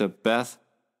district of Beth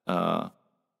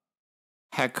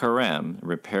Hakaram,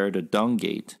 repaired the dung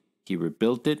gate. He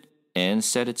rebuilt it and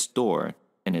set its door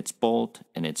and its bolt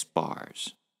and its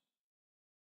bars.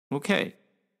 Okay.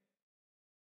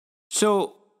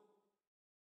 So,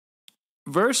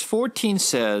 verse 14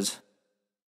 says,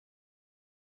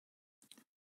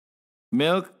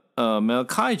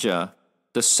 Malchijah,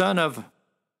 the son of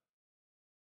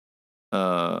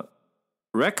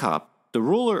Rekab, the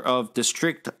ruler of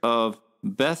district of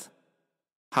Beth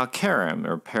Hakaram,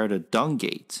 repaired a dung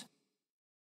gate.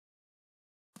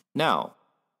 Now,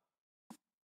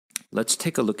 let's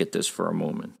take a look at this for a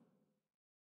moment.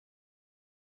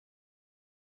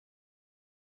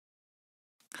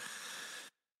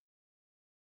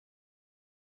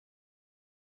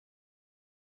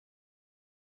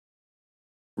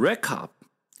 Rekab.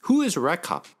 Who is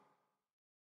Rekab?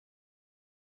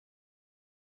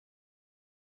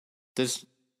 Does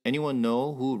anyone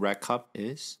know who Rekab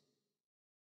is?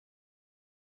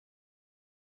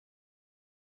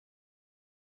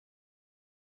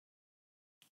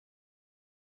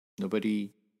 Nobody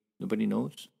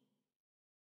knows?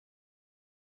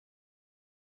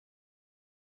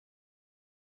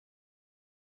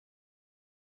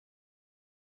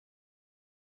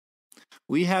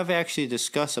 We have actually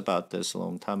discussed about this a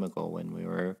long time ago when we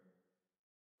were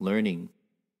learning.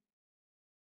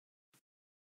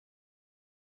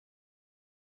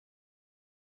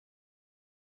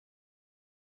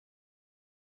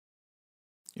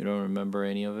 You don't remember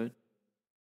any of it?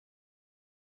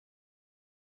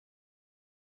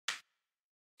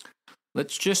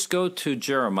 Let's just go to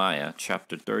Jeremiah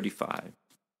chapter 35.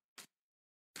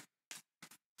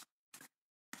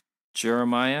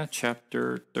 Jeremiah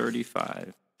chapter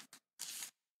 35.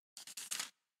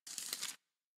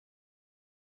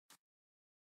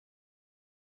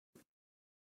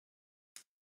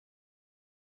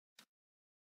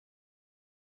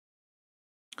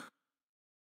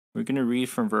 We're going to read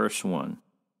from verse 1.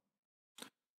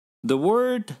 The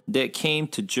word that came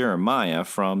to Jeremiah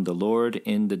from the Lord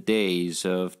in the days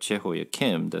of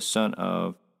Jehoiakim, the son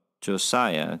of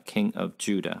Josiah, king of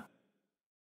Judah.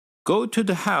 Go to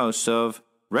the house of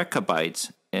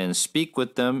Rechabites and speak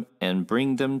with them and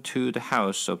bring them to the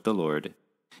house of the Lord,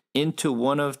 into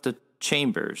one of the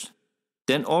chambers.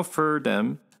 Then offer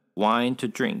them wine to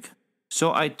drink.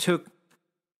 So I took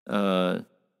Jezaniah,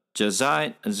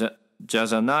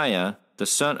 the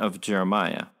son of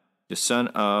Jeremiah, the son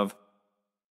of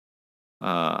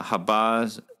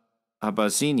Habazinia,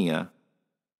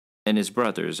 and his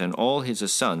brothers, and all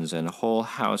his sons, and the whole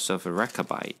house of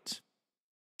Rechabites.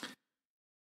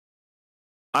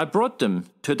 I brought them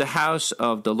to the house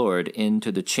of the Lord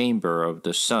into the chamber of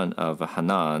the son of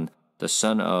Hanan, the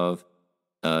son of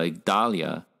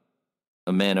Igdaliah,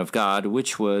 a man of God,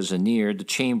 which was near the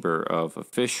chamber of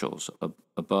officials,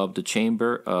 above the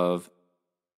chamber of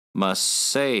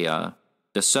Maaseiah,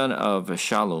 the son of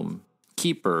Shallum,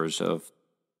 keepers of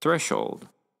threshold.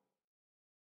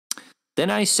 Then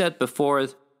I set before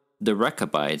the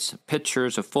Rechabites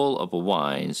pitchers full of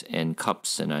wines and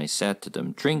cups, and I said to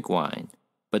them, Drink wine.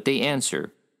 But they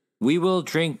answer, We will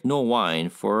drink no wine,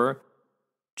 for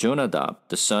Jonadab,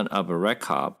 the son of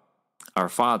Rechab, our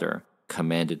father,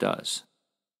 commanded us.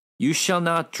 You shall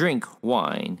not drink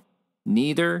wine,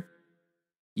 neither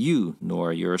you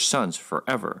nor your sons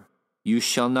forever. You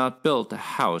shall not build a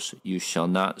house, you shall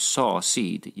not sow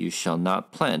seed, you shall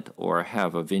not plant or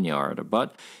have a vineyard,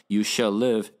 but you shall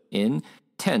live in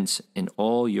tents in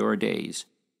all your days,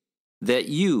 that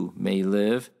you may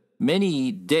live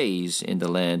many days in the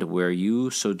land where you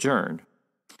sojourn.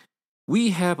 We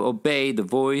have obeyed the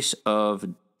voice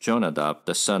of Jonadab,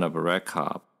 the son of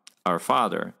Rechab, our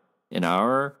father, in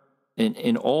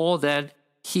all that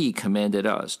he commanded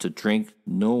us, to drink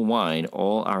no wine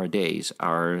all our days,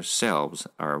 ourselves,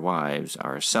 our wives,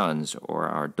 our sons, or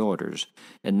our daughters,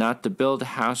 and not to build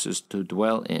houses to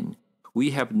dwell in.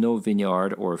 We have no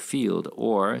vineyard or field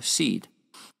or seed,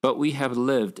 but we have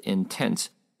lived in tents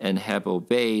and have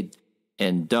obeyed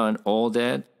and done all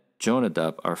that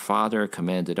Jonadab our father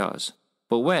commanded us.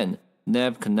 But when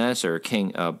Nebuchadnezzar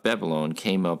king of Babylon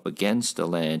came up against the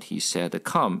land, he said,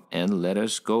 Come and let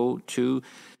us go to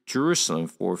Jerusalem,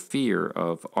 for fear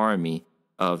of army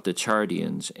of the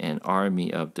Chaldeans and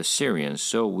army of the Syrians,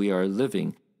 so we are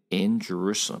living in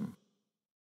Jerusalem.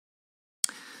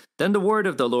 Then the word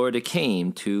of the Lord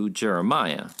came to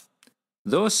Jeremiah.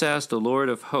 Thus says the Lord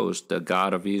of hosts, the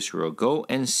God of Israel, Go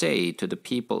and say to the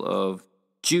people of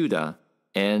Judah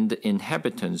and the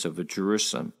inhabitants of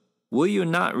Jerusalem, Will you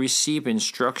not receive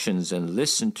instructions and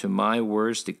listen to my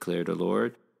words, declare the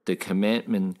Lord? The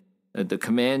command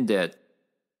that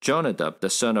Jonadab, the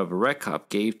son of Rechab,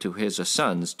 gave to his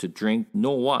sons to drink no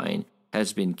wine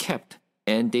has been kept,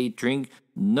 and they drink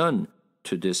none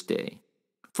to this day.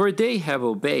 For they have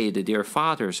obeyed their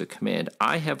father's command.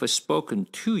 I have spoken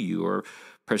to you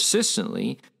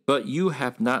persistently, but you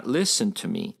have not listened to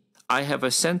me. I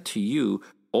have sent to you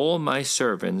all my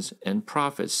servants and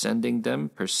prophets, sending them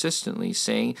persistently,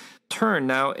 saying, Turn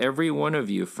now every one of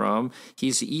you from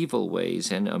his evil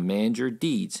ways and amend your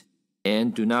deeds,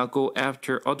 and do not go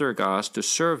after other gods to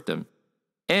serve them.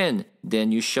 And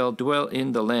then you shall dwell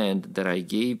in the land that I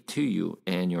gave to you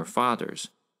and your fathers.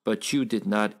 But you did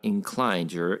not incline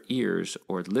your ears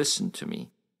or listen to me.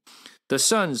 The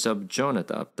sons of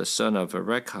Jonadab, the son of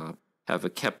Rechab,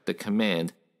 have kept the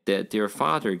command that their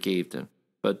father gave them,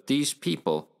 but these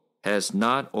people has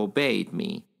not obeyed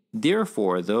me.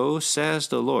 Therefore, thus says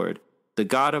the Lord, the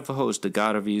God of hosts, the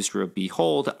God of Israel,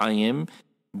 Behold, I am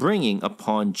bringing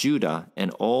upon Judah and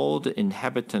all the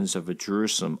inhabitants of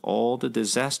Jerusalem all the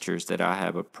disasters that I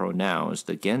have pronounced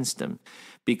against them,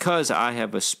 because I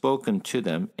have spoken to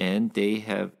them, and they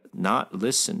have not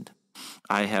listened.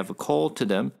 I have called to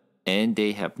them, and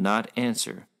they have not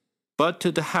answered. But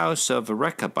to the house of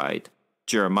Rechabite,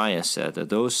 Jeremiah said,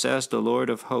 Thus says the Lord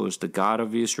of hosts, the God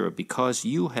of Israel, because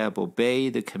you have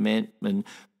obeyed the commandment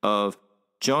of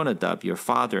Jonadab your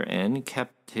father, and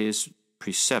kept his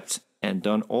precepts, and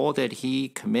done all that he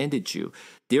commanded you.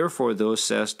 Therefore, thus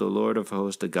says the Lord of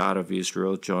hosts, the God of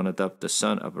Israel, Jonadab the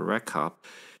son of Rechab,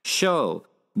 shall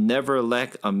never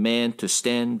lack a man to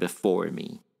stand before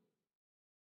me.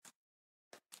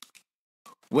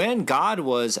 When God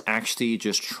was actually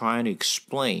just trying to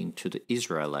explain to the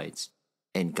Israelites,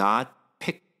 and God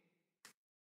picked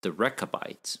the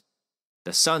Rechabites,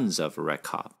 the sons of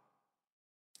Rechab,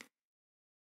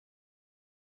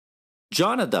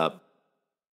 Jonadab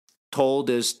told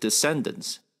his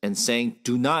descendants and saying,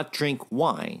 Do not drink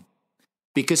wine,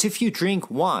 because if you drink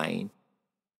wine,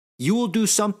 you will do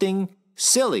something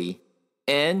silly,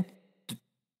 and the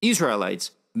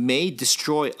Israelites may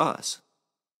destroy us.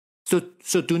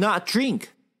 So do not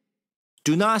drink,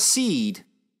 do not seed,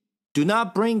 do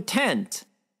not bring tent.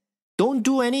 Don't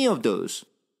do any of those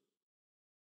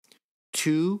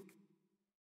to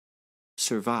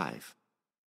survive.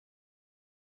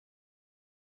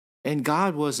 And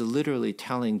God was literally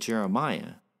telling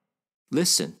Jeremiah,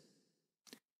 listen,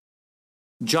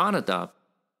 Jonadab,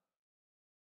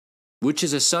 which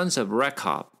is the sons of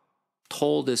Rechab,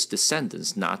 told his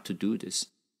descendants not to do this.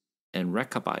 And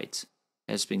Rechabites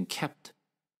has been kept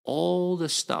all the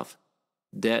stuff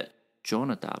that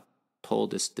Jonadab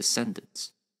told his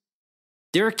descendants.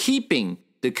 They're keeping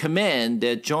the command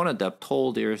that Jonadab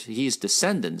told his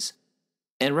descendants,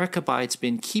 and Rechabites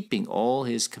been keeping all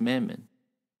his commandment.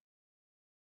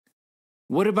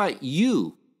 What about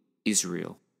you,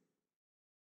 Israel?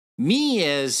 Me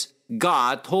as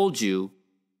God told you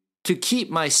to keep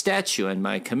my statute and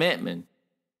my commandment.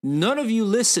 None of you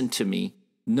listen to me.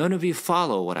 None of you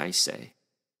follow what I say.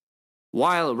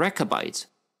 While Rechabites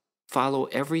follow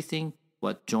everything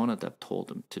what Jonadab told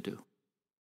them to do.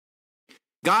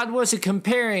 God wasn't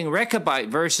comparing Rechabite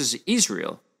versus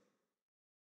Israel.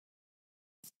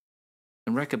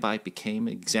 And Rechabite became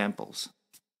examples.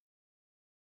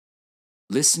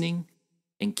 Listening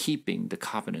and keeping the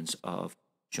covenants of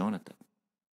Jonadab.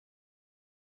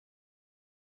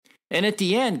 And at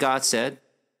the end, God said,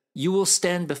 you will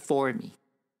stand before me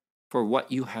for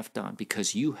what you have done,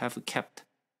 because you have kept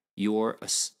your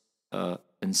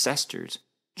ancestors,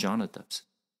 Jonadab's.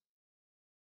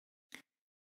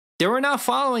 They were not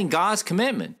following God's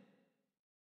commandment,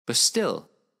 but still,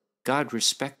 God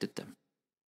respected them.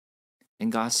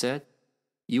 And God said,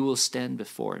 you will stand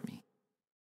before me.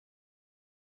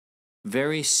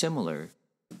 Very similar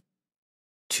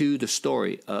to the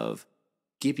story of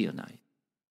Gibeonite.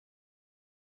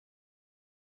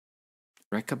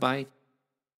 Rechabite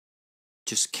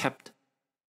just kept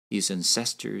his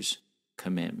ancestors'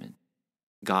 commandment.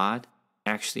 God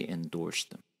actually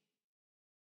endorsed them.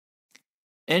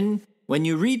 And when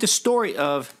you read the story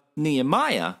of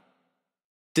Nehemiah,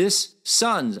 this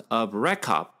son of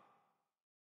Rechab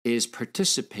is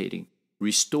participating,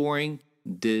 restoring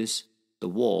the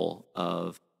wall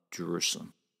of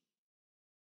Jerusalem.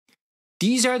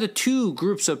 These are the two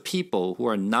groups of people who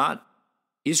are not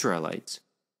Israelites,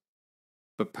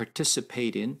 but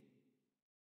participate in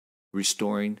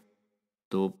restoring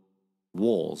the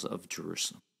walls of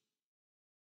Jerusalem.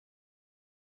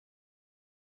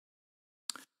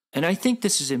 And I think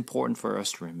this is important for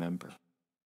us to remember.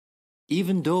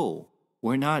 Even though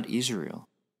we're not Israel,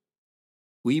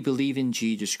 we believe in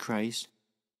Jesus Christ,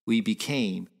 we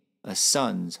became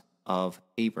sons of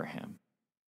Abraham.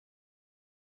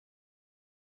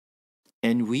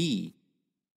 And we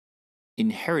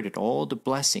inherited all the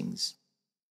blessings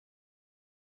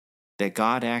that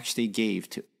God actually gave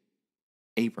to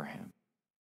Abraham.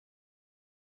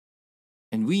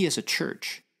 And we as a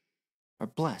church are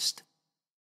blessed.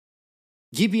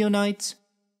 Gibeonites,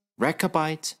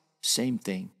 Rechabites, same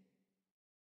thing.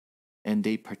 And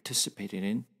they participated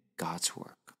in God's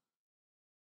work.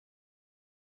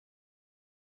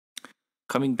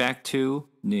 Coming back to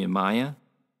Nehemiah,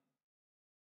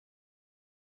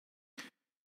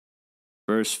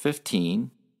 verse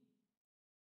 15.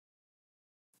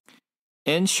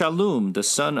 And Shallum, the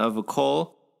son of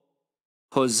Kol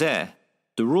Hoseh,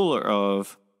 the ruler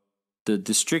of the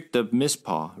district of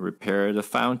Mizpah, repaired the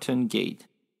fountain gate.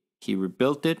 He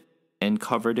rebuilt it and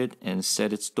covered it and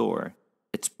set its door,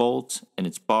 its bolts and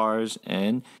its bars,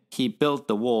 and he built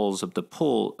the walls of the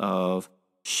pool of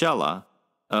Shelah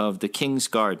of the king's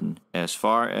garden, as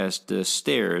far as the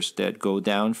stairs that go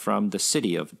down from the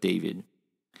city of David.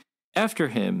 After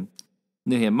him,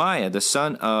 Nehemiah, the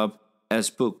son of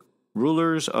Azbuk,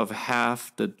 rulers of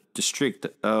half the district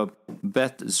of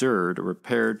Beth-Zur,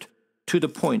 repaired to the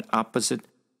point opposite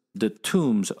the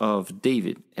tombs of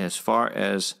David, as far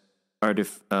as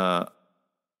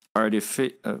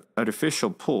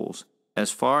artificial pools,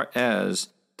 as far as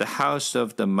the house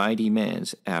of the mighty men.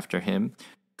 After him,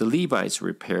 the Levites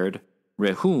repaired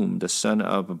Rehum, the son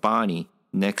of Bani.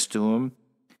 Next to him,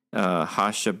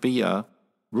 Hashabiah,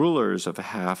 rulers of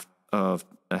half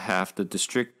the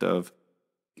district of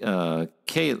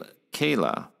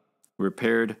Keilah,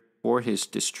 repaired for his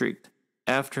district.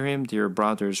 After him, their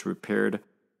brothers repaired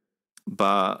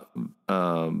Baviah,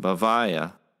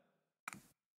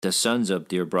 the sons of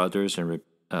their brothers, and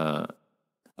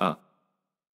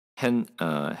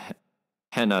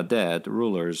Henadad,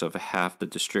 rulers of half the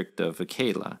district of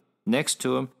Keilah. Next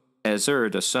to him, Ezer,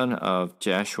 the son of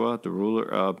Joshua, the ruler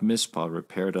of Mizpah,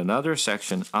 repaired another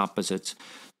section opposite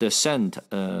the ascent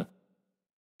to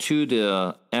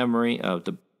the emery of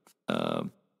the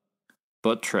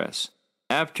buttress.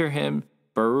 After him,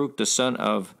 Baruch, the son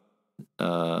of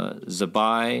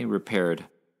Zabai, repaired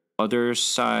other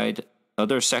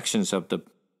sections of the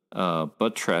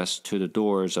buttress to the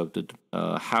doors of the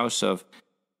house of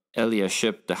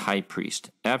Eliashib the high priest.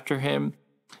 After him,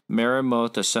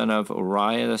 Meremoth, the son of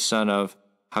Uriah, the son of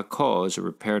Hakoz,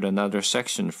 repaired another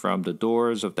section from the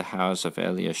doors of the house of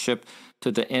Eliashib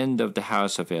to the end of the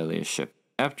house of Eliashib.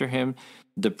 After him,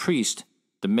 the priest,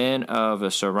 the men of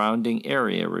a surrounding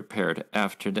area, repaired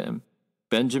after them.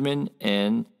 Benjamin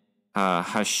and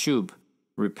Hashub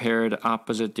repaired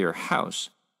opposite their house.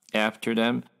 After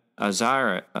them,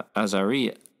 Azariah,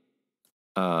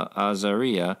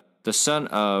 the son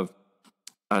of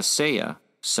Asaiah,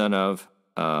 son of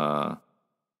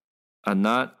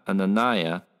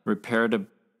Ananiah, repaired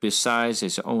besides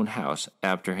his own house.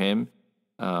 After him,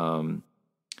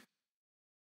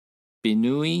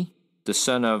 Binui, the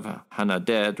son of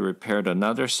Hanadad, repaired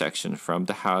another section from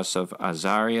the house of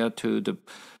Azariah to the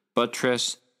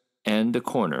buttress and the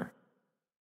corner.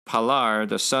 Palar,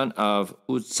 the son of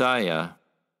Uzziah,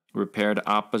 repaired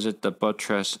opposite the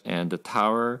buttress and the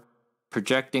tower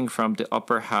projecting from the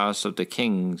upper house of the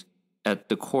kings at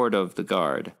the court of the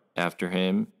guard. After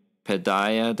him,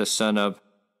 Pedaiah, the son of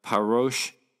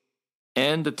Parosh,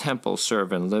 and the temple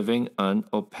servant living on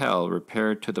Opel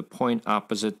repaired to the point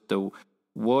opposite the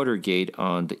water gate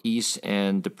on the east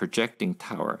and the projecting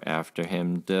tower. After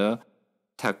him, the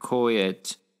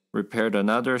Takoyet repaired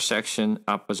another section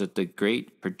opposite the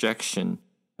great projecting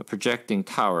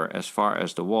tower as far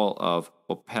as the wall of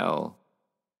Opel.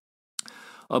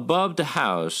 Above the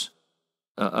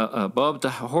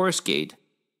horse gate,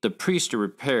 the priest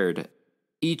repaired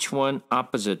each one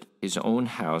opposite his own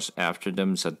house. After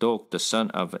them, Zadok, the son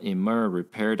of Immer,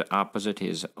 repaired opposite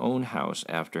his own house.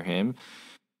 After him,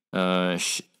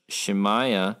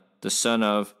 Shemaiah, the son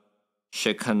of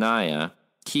Shechaniah,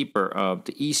 keeper of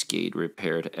the east gate,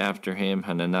 repaired. After him,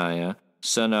 Hananiah,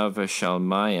 son of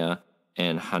Shalmiah,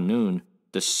 and Hanun,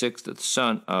 the sixth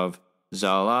son of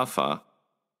Zalaph,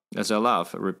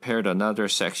 repaired another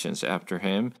sections. After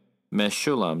him,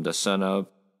 Meshullam, the son of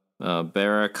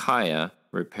Berechiah,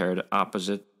 repaired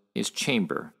opposite his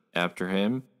chamber. After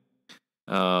him,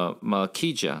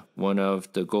 Malchijah, one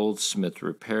of the goldsmiths,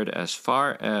 repaired as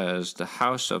far as the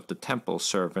house of the temple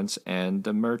servants and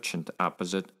the merchant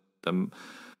opposite the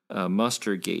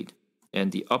muster gate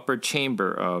and the upper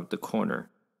chamber of the corner,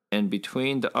 and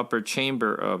between the upper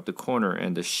chamber of the corner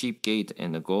and the sheep gate,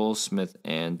 and the goldsmith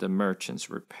and the merchants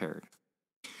repaired.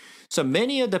 So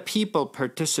many of the people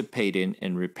participated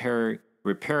in repairing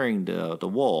the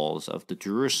walls of the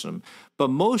Jerusalem, but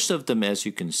most of them, as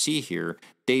you can see here,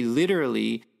 they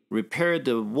literally repaired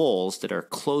the walls that are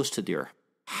close to their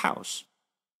house.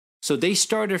 So they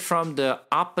started from the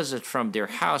opposite from their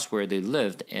house where they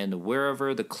lived, and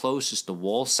wherever the closest the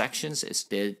wall sections is,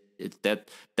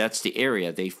 that's the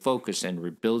area they focus in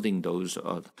rebuilding those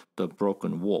the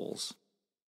broken walls.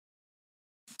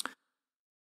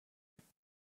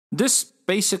 This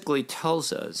basically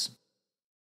tells us,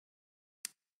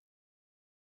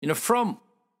 from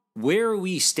where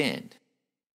we stand,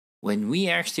 when we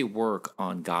actually work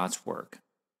on God's work,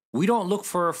 we don't look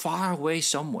for a far away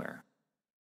somewhere,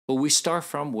 but we start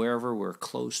from wherever we're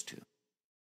close to.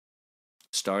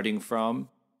 Starting from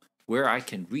where I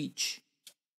can reach,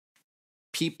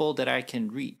 people that I can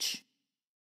reach,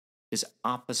 is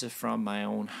opposite from my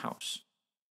own house.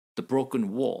 The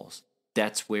broken walls,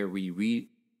 that's where we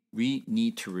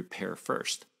need to repair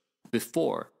first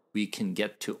before we can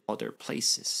get to other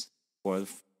places or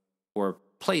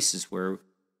places where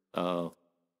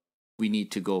we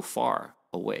need to go far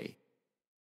away.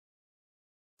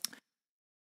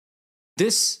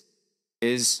 This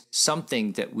is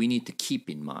something that we need to keep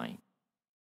in mind.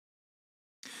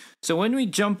 So when we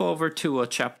jump over to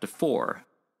chapter 4,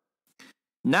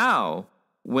 now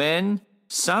when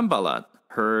Sanballat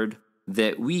heard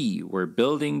that we were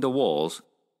building the walls,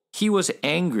 he was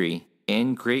angry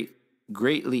and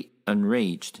greatly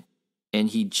enraged, and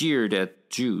he jeered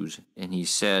at Jews, and he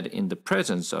said in the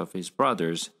presence of his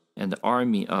brothers and the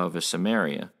army of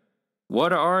Samaria,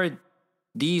 "What are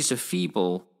these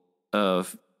feeble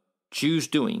of Jews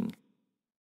doing?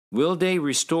 Will they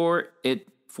restore it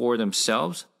for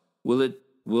themselves?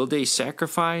 Will they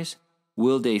sacrifice?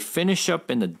 Will they finish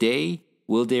up in a day?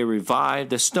 Will they revive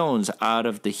the stones out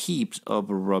of the heaps of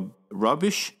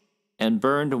rubbish and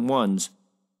burn the ones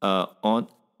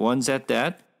at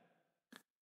that?"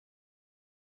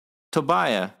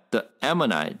 Tobiah the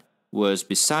Ammonite was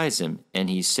beside him, and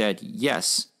he said,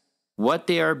 Yes, what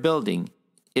they are building,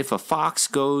 if a fox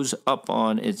goes up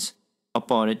on it,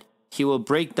 he will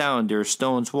break down their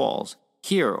stone walls.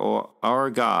 Hear, O our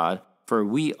God, for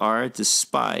we are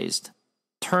despised.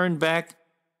 Turn back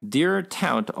their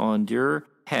talent on their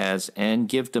heads and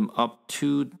give them up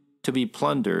to be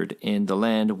plundered in the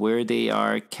land where they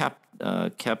are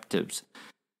captives.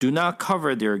 Do not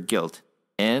cover their guilt,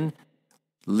 and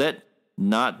let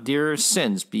not their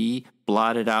sins be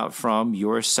blotted out from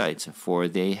your sight, for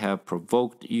they have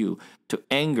provoked you to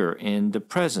anger in the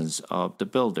presence of the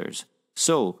builders.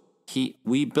 So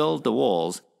we built the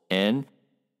walls, and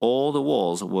all the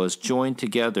walls was joined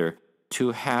together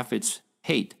to half its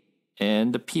height,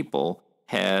 and the people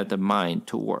had the mind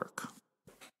to work.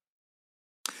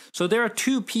 So there are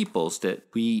two peoples that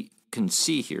we can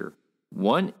see here.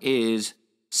 One is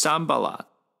Sanballat.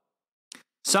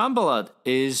 Sanballat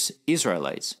is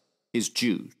Israelites, is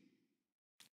Jews.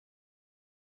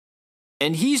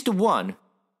 And he's the one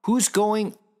who's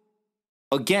going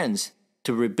against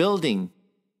to rebuilding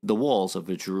the walls of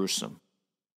Jerusalem.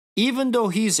 Even though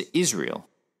he's Israel,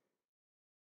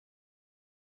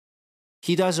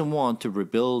 he doesn't want to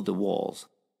rebuild the walls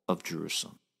of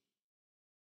Jerusalem.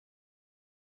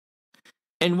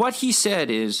 And what he said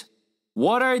is,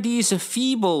 what are these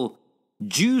feeble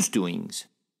Jews doing?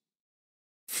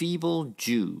 Feeble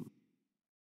Jew.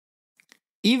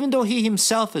 Even though he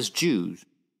himself is Jews,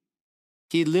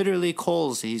 he literally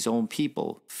calls his own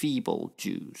people feeble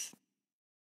Jews,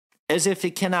 as if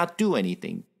they cannot do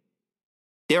anything.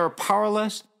 They are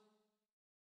powerless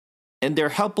and they're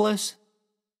helpless,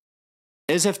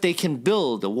 as if they can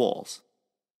build the walls.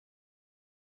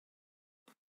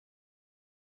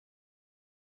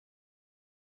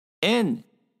 And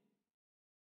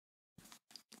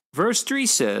verse 3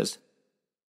 says,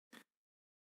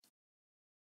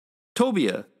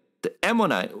 Tobiah, the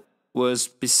Ammonite, was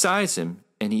beside him,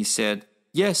 and he said,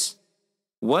 Yes,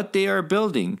 what they are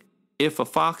building, if a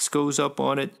fox goes up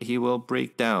on it, he will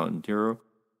break down their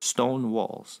stone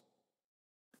walls.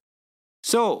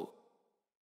 So,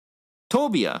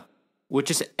 Tobiah,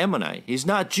 which is Ammonite, he's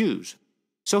not Jews.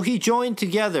 So he joined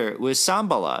together with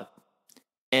Sanballat,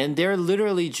 and they're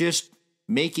literally just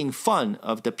making fun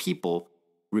of the people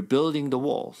rebuilding the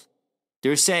walls.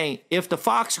 They're saying, if the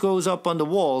fox goes up on the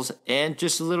walls and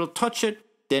just a little touch it,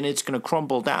 then it's going to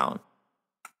crumble down.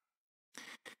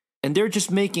 And they're just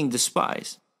making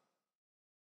despise.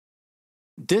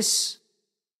 This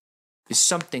is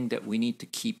something that we need to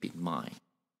keep in mind.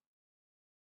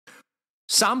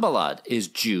 Sanballat is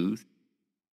Jew,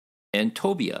 and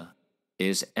Tobiah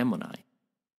is Ammonite.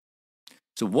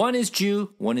 So one is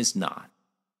Jew, one is not.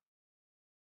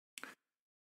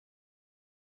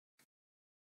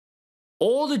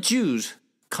 All the Jews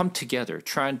come together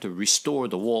trying to restore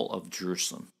the wall of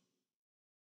Jerusalem,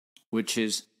 which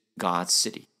is God's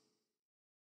city.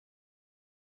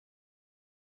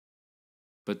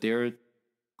 But there are a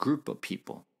group of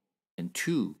people, and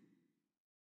two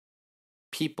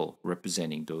people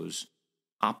representing those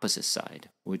opposite side,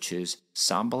 which is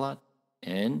Sanballat,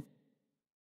 and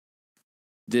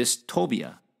this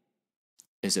Tobiah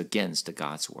is against the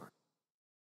God's word.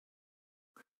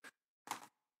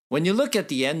 When you look at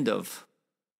the end of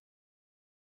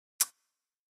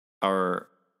our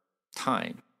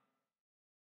time,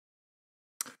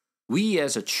 we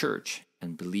as a church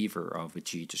and believer of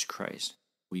Jesus Christ,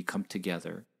 we come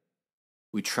together,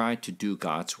 we try to do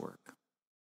God's work.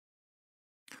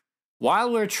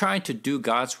 While we're trying to do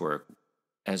God's work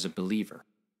as a believer,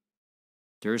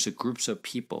 there's a groups of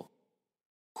people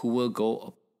who will go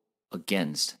up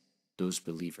against those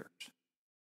believers.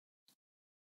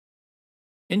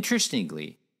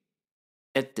 Interestingly,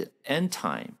 at the end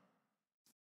time,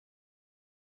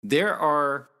 there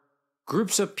are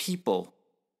groups of people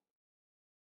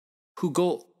who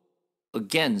go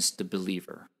against the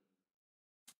believer.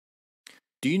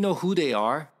 Do you know who they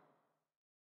are?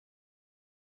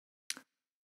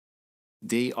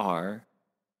 They are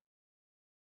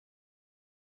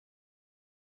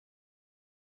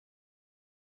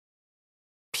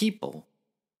people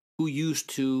who used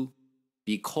to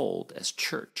be called as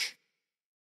church,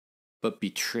 but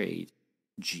betrayed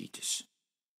Jesus.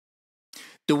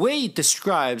 The way it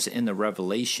describes in the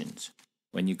Revelations,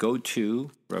 when you go to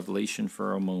Revelation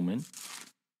for a moment,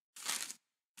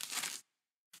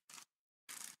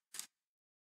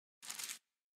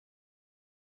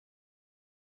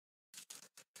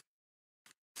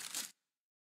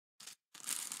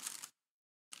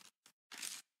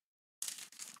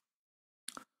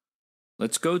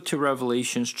 let's go to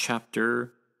Revelations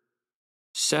chapter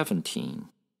 17.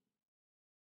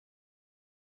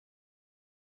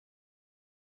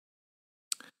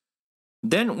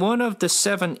 Then one of the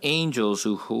 7 angels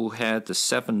who had the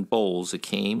 7 bowls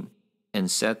came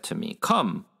and said to me,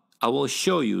 Come, I will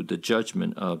show you the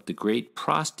judgment of the great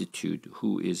prostitute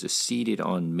who is seated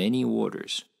on many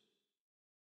waters,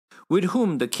 with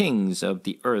whom the kings of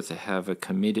the earth have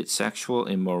committed sexual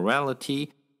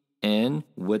immorality, and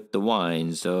with the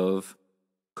wines of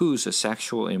whose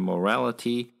sexual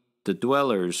immorality the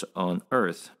dwellers on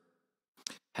earth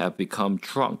have become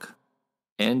drunk.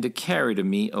 And carried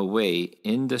me away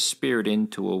in the spirit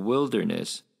into a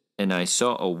wilderness, and I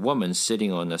saw a woman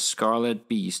sitting on a scarlet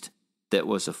beast that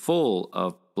was full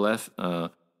of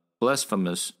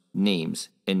blasphemous names,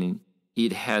 and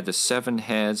it had 7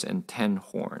 heads and 10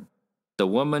 horns. The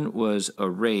woman was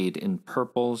arrayed in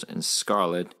purples and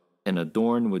scarlet, and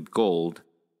adorned with gold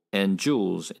and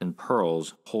jewels and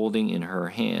pearls, holding in her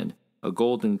hand a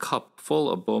golden cup full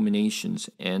of abominations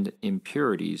and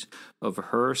impurities of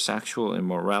her sexual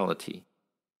immorality.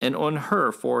 And on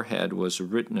her forehead was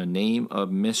written a name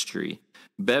of mystery,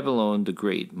 Babylon the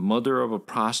Great, mother of a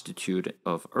prostitute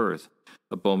of earth,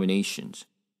 abominations.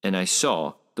 And I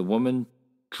saw the woman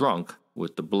drunk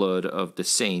with the blood of the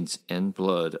saints and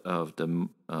blood of the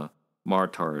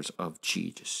martyrs of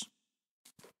Jesus.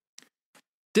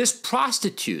 This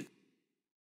prostitute,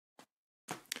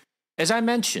 as I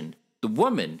mentioned, the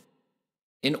woman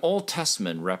in Old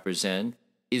Testament represent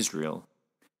Israel,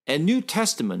 and New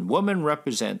Testament women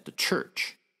represent the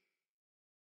church.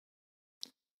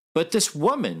 But this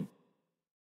woman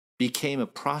became a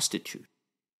prostitute.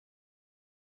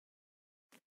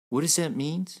 What does that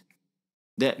mean?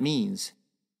 That means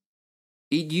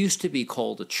it used to be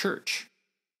called a church,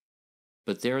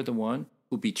 but they're the one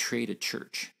who betrayed a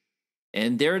church.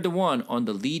 And they're the one on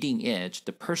the leading edge,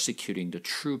 the persecuting the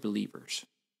true believers.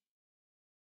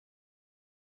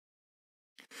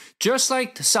 Just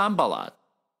like Sanballat.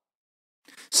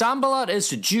 Sanballat is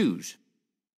the Jews.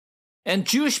 And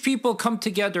Jewish people come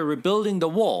together rebuilding the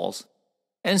walls.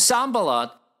 And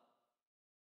Sanballat,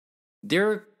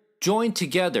 they're joined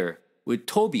together with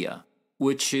Tobiah,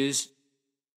 which is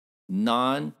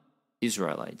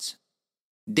non-Israelites.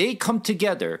 They come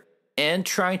together and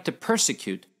try to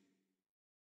persecute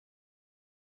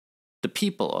the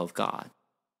people of God.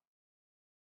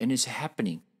 And it's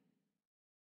happening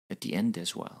at the end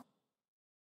as well.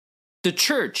 The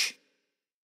church,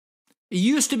 it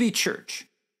used to be church,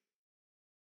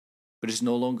 but it's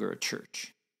no longer a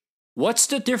church. What's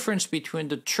the difference between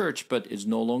the church but is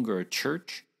no longer a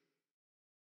church?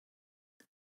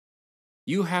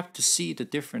 You have to see the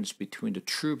difference between the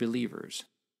true believers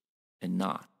and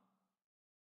not.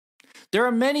 There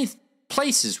are many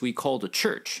places we call the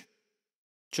church.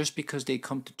 Just because they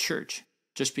come to church,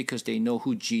 just because they know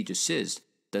who Jesus is,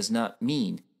 does not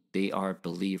mean they are a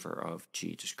believer of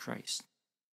Jesus Christ.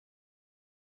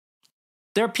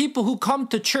 There are people who come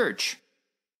to church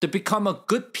to become a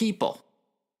good people,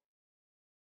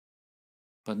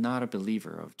 but not a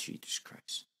believer of Jesus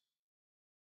Christ.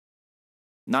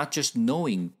 Not just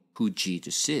knowing who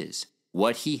Jesus is,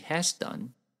 what he has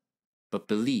done, but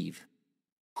believe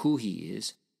who he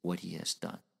is, what he has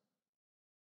done.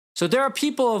 So there are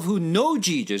people who know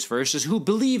Jesus versus who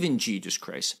believe in Jesus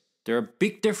Christ. There are a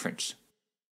big difference.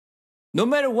 No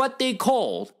matter what they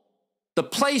call the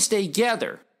place they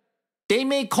gather, they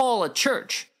may call a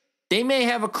church, they may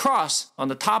have a cross on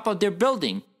the top of their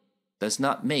building, does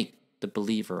not make the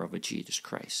believer of a Jesus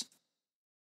Christ.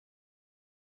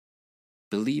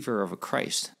 Believer of a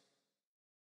Christ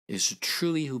is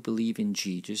truly who believe in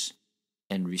Jesus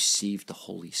and receive the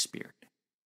Holy Spirit.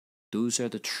 Those are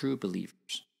the true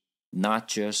believers, not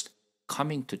just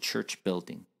coming to church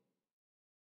building.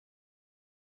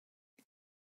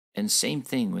 And same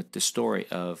thing with the story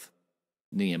of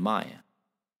Nehemiah.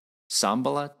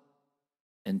 Sanballat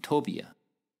and Tobiah.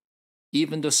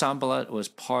 Even though Sanballat was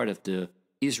part of the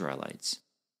Israelites,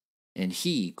 and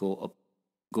he go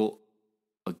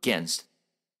against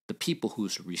the people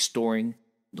who's restoring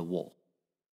the wall.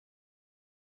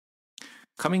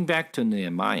 Coming back to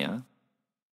Nehemiah,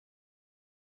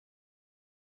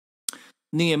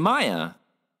 Nehemiah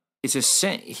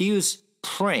he was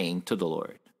praying to the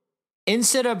Lord.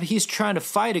 Instead of he's trying to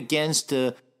fight against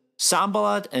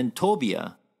Sanballat and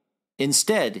Tobiah,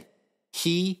 instead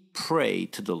he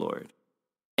prayed to the Lord.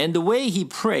 And the way he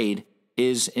prayed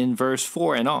is in verse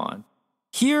 4 and on.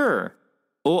 Hear,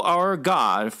 O our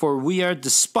God, for we are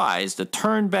despised.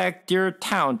 Turn back their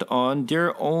talent on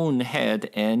their own head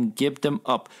and give them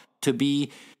up to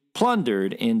be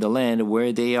plundered in the land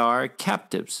where they are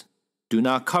captives. Do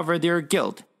not cover their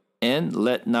guilt, and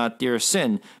let not their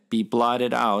sin be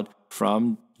blotted out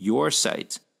from your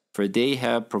sight, for they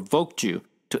have provoked you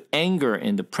to anger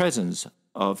in the presence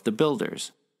of the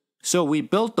builders. So we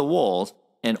built the walls,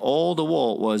 and all the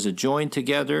wall was joined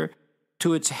together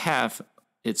to its half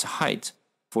its height,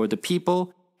 for the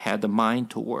people had the mind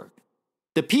to work.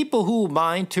 The people who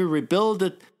mind to rebuild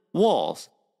the walls,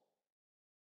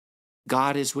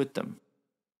 God is with them.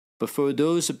 But for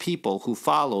those people who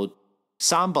followed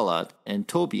Sanballat and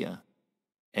Tobiah,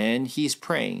 and he's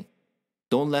praying,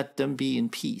 don't let them be in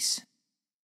peace.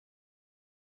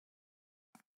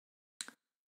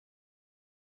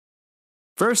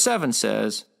 Verse 7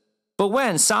 says, But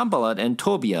when Sanballat and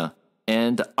Tobiah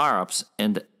and the Arabs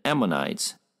and the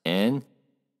Ammonites and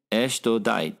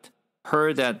Ashdodite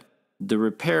heard that the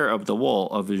repair of the wall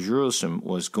of Jerusalem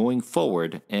was going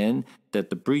forward and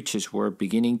that the breaches were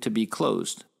beginning to be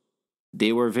closed,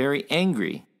 they were very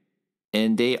angry,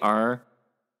 and they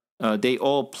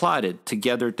all plotted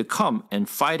together to come and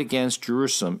fight against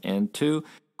Jerusalem and to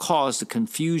cause the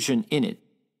confusion in it.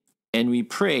 And we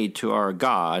prayed to our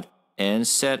God and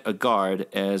set a guard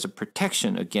as a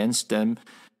protection against them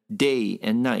day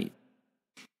and night.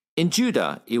 In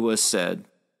Judah it was said,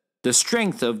 The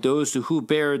strength of those who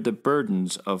bear the burden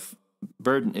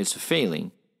is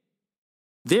failing.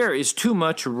 There is too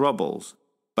much rubble.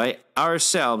 By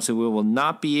ourselves we will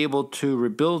not be able to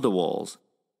rebuild the walls.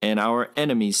 And our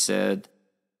enemies said,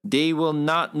 They will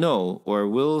not know, or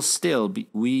will still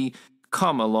we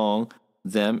come along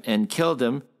them and kill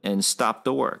them and stop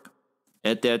the work.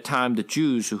 At that time the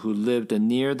Jews who lived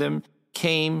near them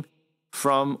came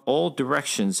from all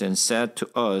directions and said to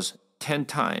us 10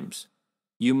 times,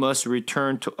 You must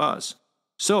return to us.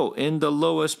 So in the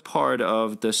lowest part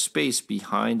of the space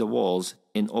behind the walls,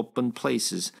 in open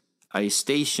places, I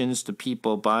stationed the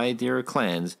people by their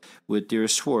clans with their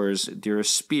swords, their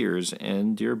spears,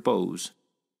 and their bows.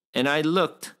 And I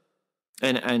looked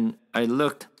and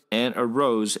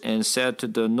arose and said to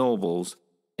the nobles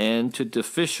and to the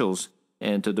officials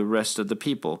and to the rest of the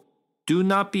people, Do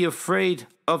not be afraid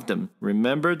of them.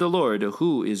 Remember the Lord,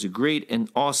 who is great and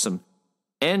awesome,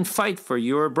 and fight for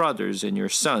your brothers and your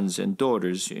sons and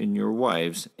daughters and your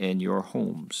wives and your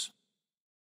homes.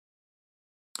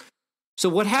 So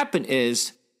what happened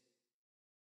is,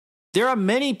 there are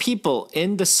many people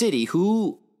in the city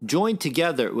who joined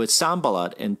together with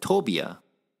Sanballat and Tobiah,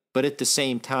 but at the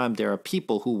same time there are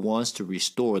people who wants to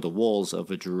restore the walls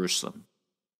of Jerusalem.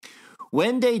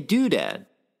 When they do that,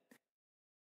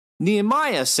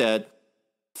 Nehemiah said,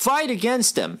 Fight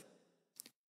against them.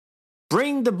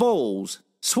 Bring the bows,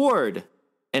 sword,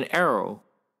 and arrow.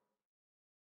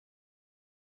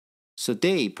 So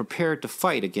they prepared to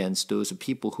fight against those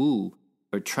people who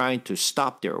are trying to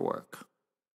stop their work.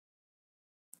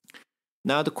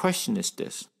 Now the question is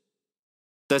this.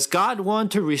 Does God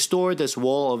want to restore this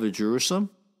wall of Jerusalem?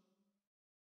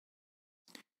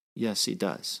 Yes, he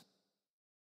does.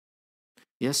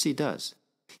 Yes, he does.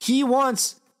 He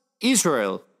wants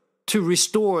Israel to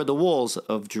restore the walls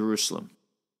of Jerusalem.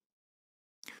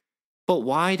 But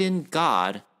why didn't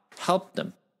God help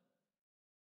them?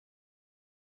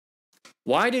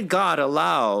 Why did God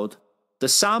allow the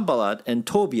Sanballat and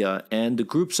Tobiah and the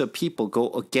groups of people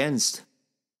go against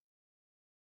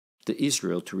the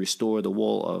Israel to restore the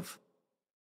wall of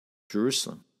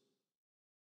Jerusalem?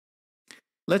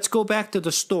 Let's go back to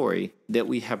the story that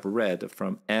we have read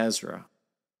from Ezra.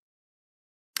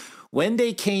 When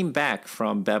they came back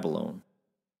from Babylon,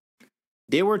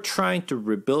 they were trying to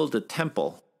rebuild the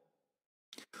temple.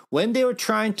 When they were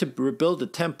trying to rebuild the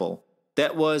temple,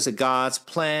 that was God's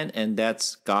plan and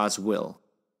that's God's will.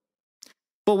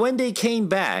 But when they came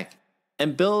back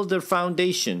and built their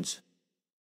foundations,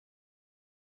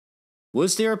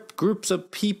 was there groups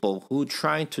of people who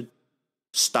trying to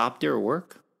stop their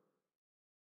work?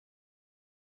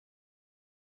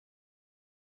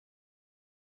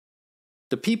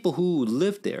 The people who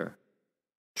lived there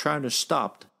trying to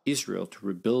stop Israel to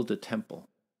rebuild the temple.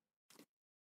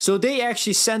 So they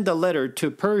actually sent a letter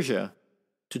to Persia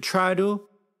to try to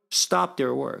stop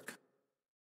their work.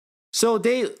 So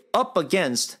they up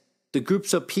against the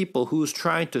groups of people who's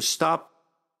trying to stop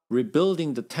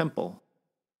rebuilding the temple.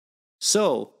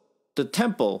 So the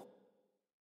temple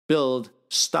build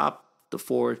stopped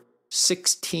for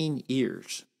 16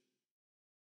 years.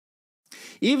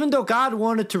 Even though God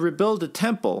wanted to rebuild the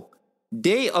temple,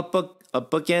 they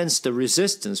up against the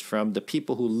resistance from the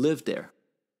people who lived there.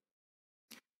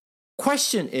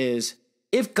 Question is,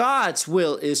 if God's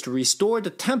will is to restore the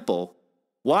temple,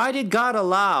 why did God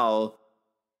allow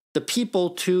the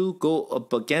people to go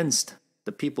up against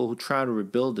the people who try to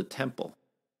rebuild the temple?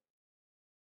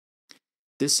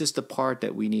 This is the part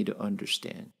that we need to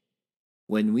understand.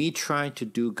 When we try to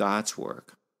do God's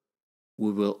work,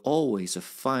 we will always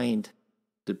find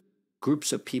the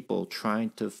groups of people trying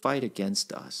to fight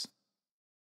against us.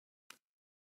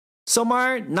 Some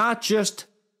are not just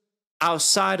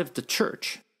outside of the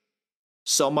church.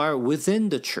 Some are within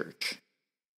the church.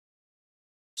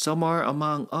 Some are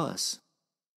among us.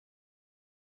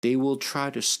 They will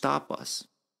try to stop us.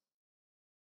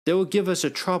 They will give us a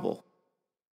trouble.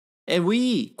 And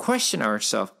we question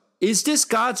ourselves, is this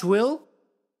God's will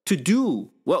to do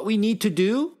what we need to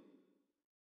do?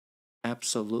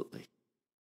 Absolutely.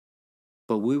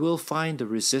 But we will find the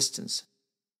resistance,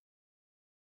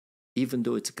 even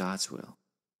though it's God's will.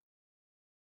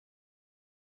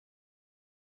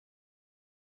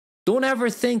 Don't ever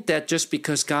think that just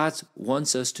because God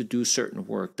wants us to do certain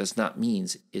work does not mean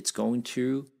it's going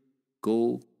to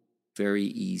go very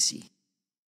easy.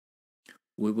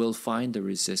 We will find the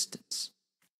resistance.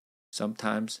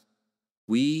 Sometimes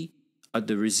the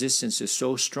resistance is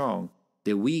so strong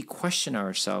that we question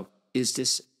ourselves, is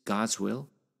this God's will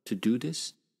to do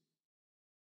this?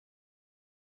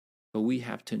 But we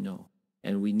have to know,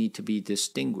 and we need to be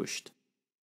distinguished.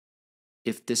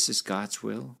 If this is God's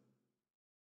will,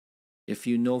 if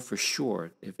you know for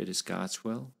sure if it is God's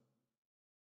will,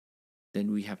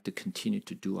 then we have to continue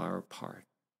to do our part.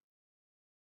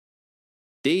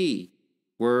 They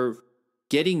were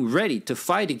getting ready to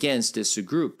fight against this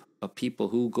group of people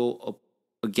who go up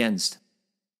against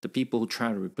the people who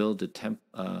try to rebuild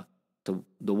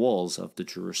the walls of the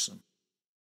Jerusalem.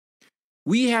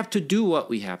 We have to do what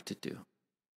we have to do.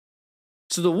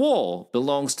 So the wall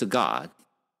belongs to God.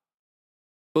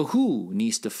 But who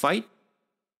needs to fight?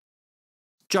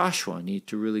 Joshua needs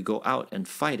to really go out and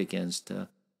fight against the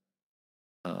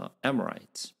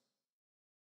Amorites.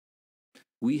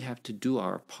 We have to do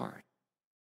our part.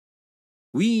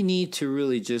 We need to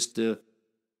really just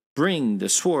bring the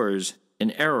swords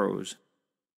and arrows,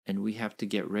 and we have to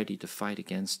get ready to fight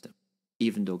against them,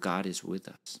 even though God is with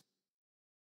us.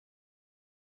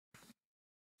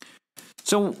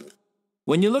 So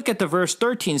when you look at the verse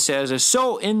 13 says,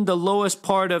 so in the lowest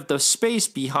part of the space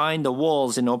behind the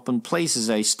walls in open places,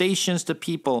 I stationed the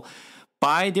people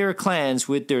by their clans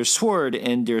with their sword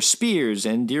and their spears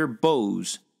and their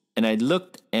bows. And I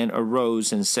looked and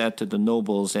arose and said to the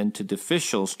nobles and to the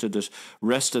officials, to the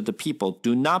rest of the people,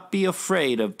 do not be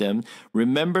afraid of them.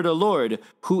 Remember the Lord,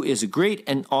 who is great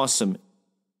and awesome,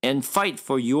 and fight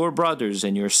for your brothers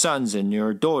and your sons and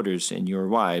your daughters and your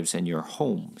wives and your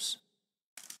homes.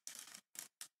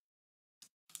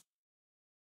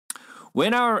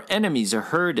 When our enemies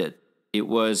heard it, it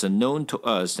was known to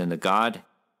us, and the God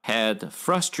had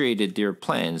frustrated their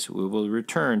plans. We will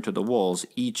return to the walls,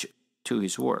 each to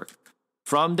his work.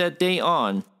 From that day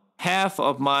on, half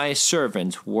of my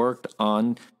servants worked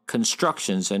on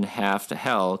constructions, and half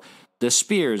held the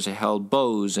spears, held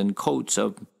bows and coats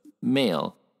of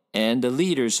mail. And the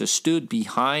leaders stood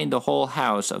behind the whole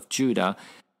house of Judah,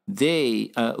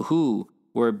 they who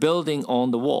were building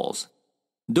on the walls.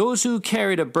 Those who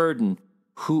carried a burden,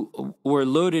 who were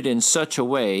loaded in such a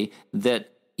way that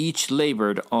each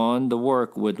labored on the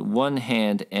work with one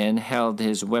hand and held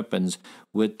his weapons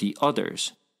with the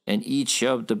others. And each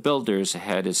of the builders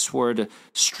had his sword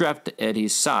strapped at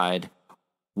his side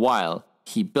while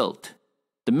he built.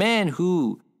 The man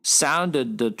who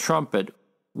sounded the trumpet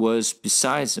was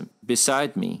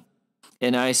beside me.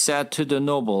 And I said to the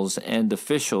nobles and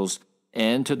officials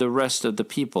and to the rest of the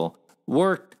people,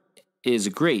 work is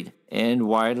great and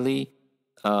widely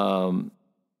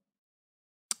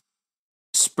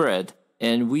spread,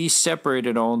 and we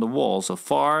separated on the walls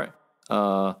afar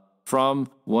from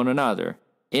one another.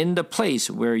 In the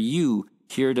place where you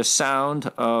hear the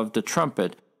sound of the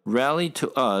trumpet, rally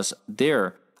to us.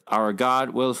 There our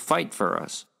God will fight for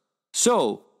us.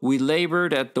 So we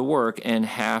labored at the work, and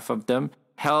half of them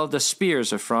held the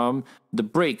spears from the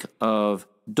break of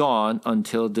dawn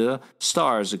until the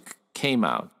stars came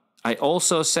out. I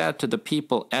also said to the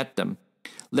people at them,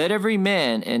 let every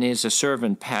man and his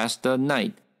servant pass the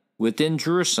night within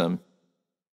Jerusalem,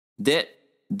 that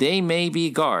they may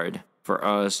be guard for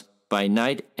us by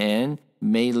night and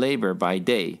may labor by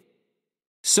day.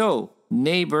 So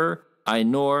neither I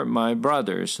nor my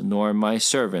brothers, nor my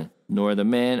servant, nor the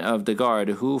man of the guard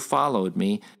who followed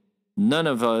me, none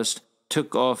of us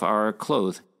took off our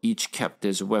clothes. Each kept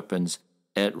his weapons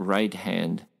at his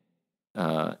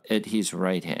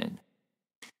right hand.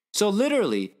 So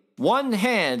literally, one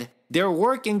hand, they're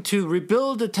working to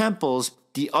rebuild the temples.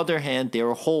 The other hand,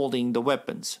 they're holding the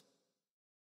weapons.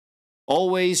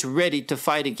 Always ready to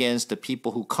fight against the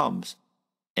people who comes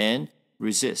and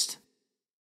resist.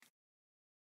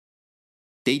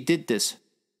 They did this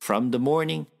from the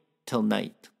morning till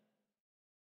night.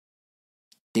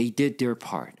 They did their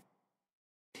part.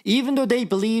 Even though they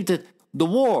believe that the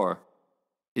war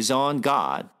is on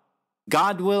God,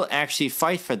 God will actually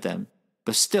fight for them,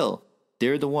 but still,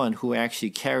 they're the one who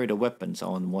actually carry the weapons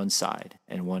on one side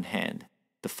and one hand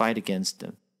to fight against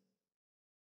them.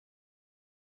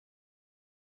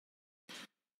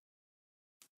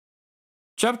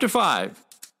 Chapter 5.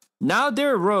 Now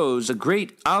there arose a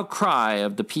great outcry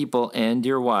of the people and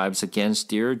their wives against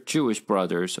their Jewish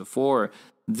brothers, for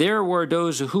there were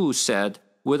those who said,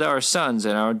 with our sons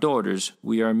and our daughters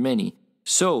we are many,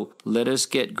 so let us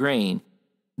get grain,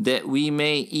 that we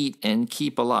may eat and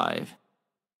keep alive.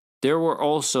 There were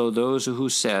also those who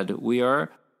said, we are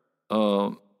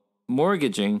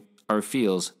mortgaging our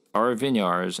fields, our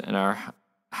vineyards, and our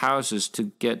houses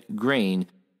to get grain,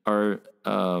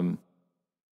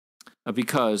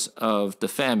 because of the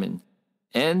famine.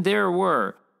 And there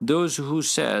were those who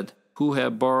said, who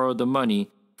have borrowed the money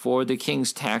for the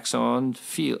king's tax on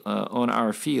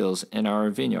our fields and our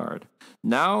vineyard.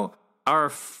 Now our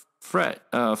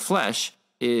flesh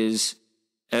is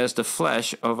as the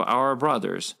flesh of our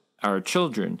brothers, our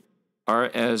children are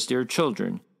as their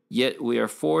children, yet we are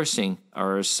forcing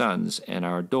our sons and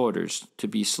our daughters to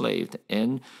be slaved,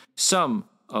 and some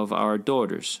of our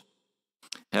daughters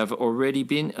have already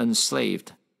been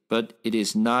enslaved, but it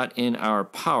is not in our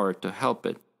power to help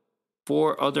it,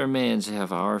 for other men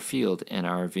have our field and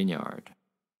our vineyard.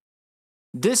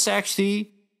 This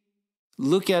actually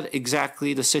look at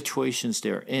exactly the situations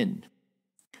they're in.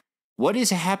 What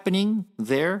is happening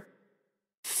there?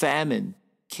 Famine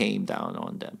came down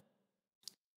on them.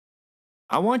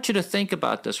 I want you to think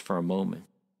about this for a moment.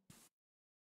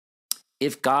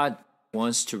 If God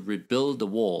wants to rebuild the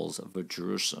walls of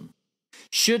Jerusalem,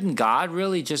 shouldn't God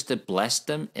really just bless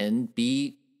them and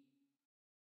be,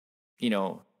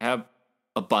 have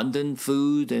abundant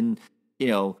food and,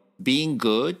 being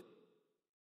good?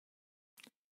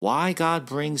 Why God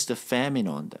brings the famine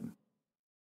on them?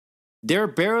 They're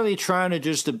barely trying to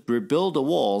just rebuild the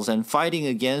walls and fighting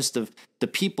against the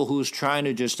people who's trying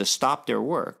to just to stop their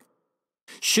work.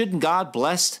 Shouldn't God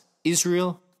bless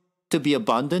Israel to be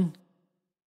abundant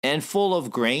and full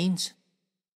of grains?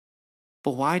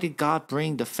 But why did God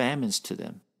bring the famines to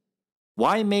them?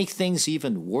 Why make things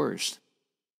even worse?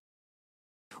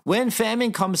 When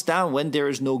famine comes down, when there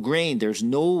is no grain, there's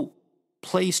no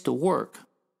place to work,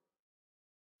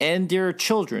 and their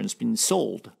children's been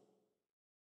sold,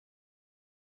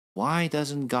 why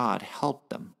doesn't God help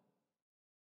them?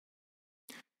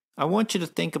 I want you to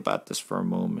think about this for a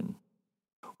moment.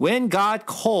 When God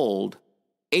called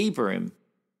Abraham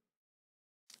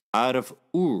out of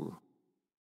Ur,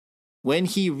 when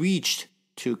he reached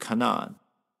to Canaan,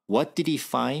 what did he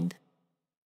find?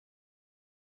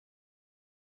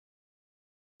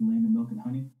 Land of milk and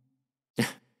honey.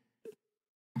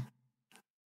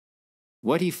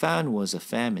 What he found was a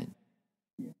famine.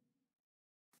 Yeah.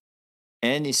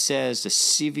 And it says the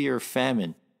severe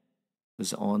famine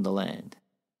was on the land.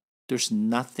 There's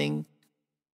nothing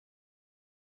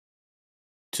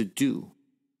to do,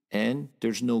 and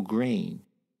there's no grain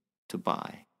to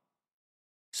buy.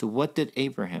 So what did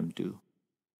Abraham do?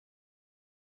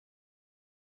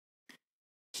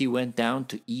 He went down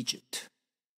to Egypt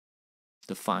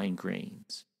to find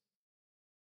grains.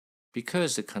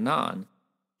 Because the Canaan,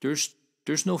 there's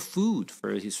no food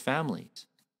for his families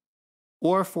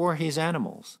or for his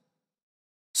animals.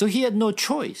 So he had no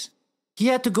choice. He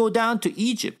had to go down to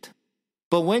Egypt.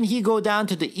 But when he go down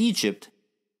to the Egypt,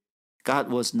 God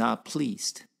was not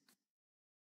pleased.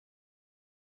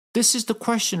 This is the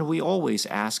question we always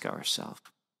ask ourselves.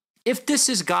 If this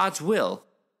is God's will,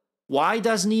 why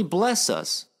doesn't he bless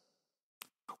us?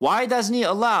 Why doesn't he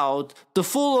allow the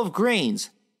full of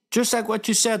grains, just like what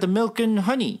you said, the milk and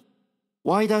honey?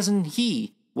 Why doesn't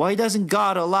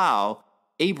God allow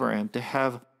Abraham to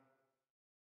have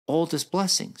all these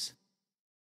blessings?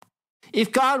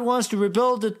 If God wants to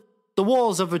rebuild the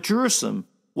walls of Jerusalem,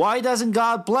 why doesn't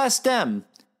God bless them?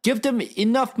 Give them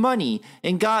enough money,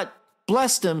 and God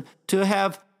bless them to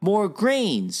have more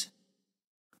grains.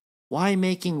 Why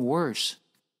making worse?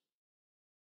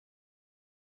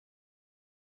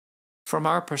 From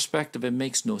our perspective, it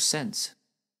makes no sense.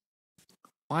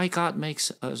 Why God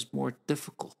makes us more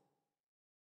difficult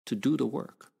to do the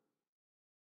work?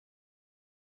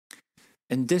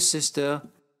 And this is the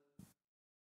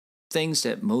things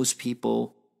that most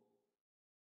people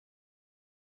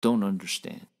don't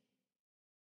understand.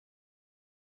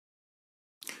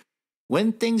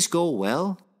 When things go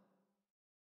well,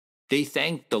 they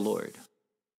thank the Lord.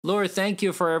 Lord, thank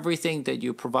you for everything that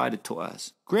you provided to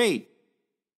us. Great.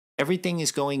 Everything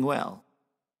is going well.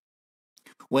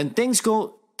 When things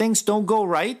don't go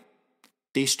right,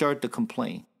 they start to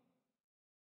complain.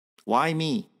 Why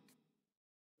me?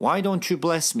 Why don't you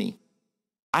bless me?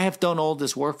 I have done all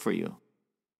this work for you.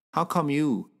 How come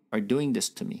you are doing this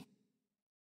to me?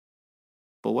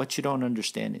 But what you don't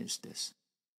understand is this.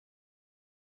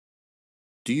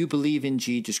 Do you believe in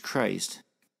Jesus Christ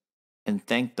and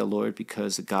thank the Lord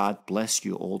because God blessed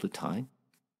you all the time?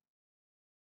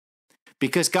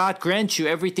 Because God grants you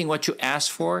everything what you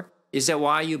ask for? Is that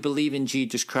why you believe in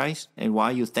Jesus Christ and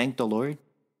why you thank the Lord?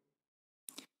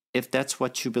 If that's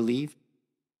what you believe,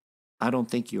 I don't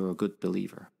think you're a good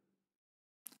believer.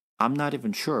 I'm not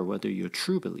even sure whether you're a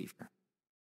true believer.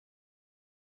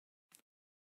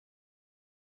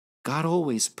 God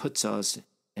always puts us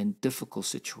in difficult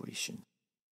situations.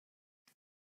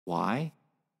 Why?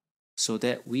 So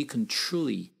that we can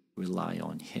truly rely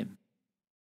on Him.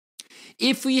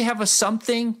 If we have a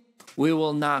something, we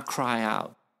will not cry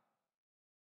out.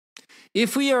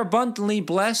 If we are abundantly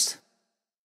blessed,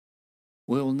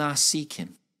 we will not seek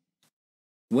Him.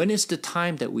 When is the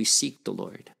time that we seek the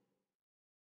Lord?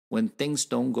 When things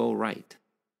don't go right.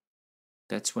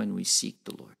 That's when we seek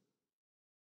the Lord.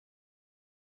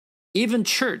 Even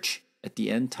church, at the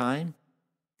end time,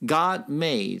 God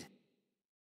made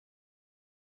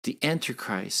the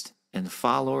Antichrist and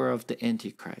follower of the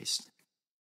Antichrist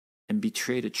and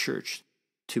betray the church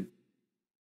to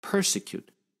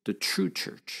persecute the true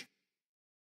church.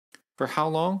 For how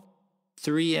long?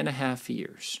 3.5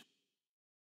 years.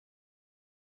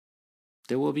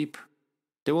 They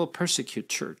will persecute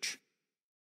church.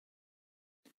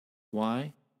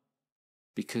 Why?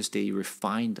 Because they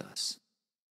refined us.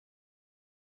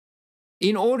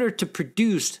 In order to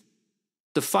produce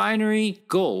the finery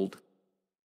gold,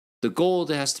 the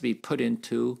gold has to be put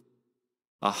into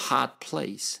a hot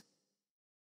place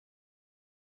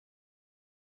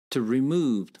to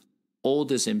remove all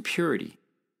this impurity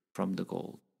from the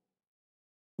gold.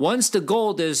 Once the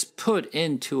gold is put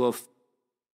into a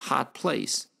hot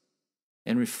place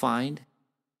and refined,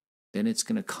 then it's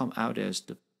going to come out as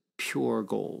the pure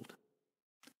gold.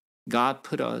 God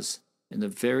put us in the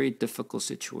very difficult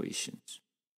situations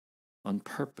on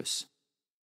purpose.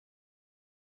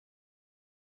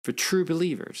 For true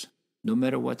believers, no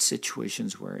matter what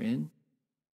situations we're in,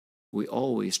 we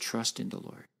always trust in the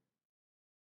Lord.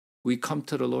 We come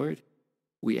to the Lord,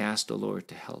 we ask the Lord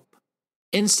to help.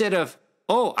 Instead of,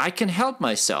 oh, I can help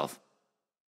myself.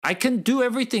 I can do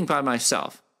everything by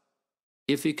myself.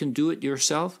 If you can do it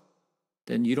yourself,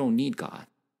 then you don't need God.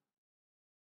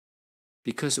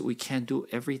 Because we can't do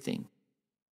everything,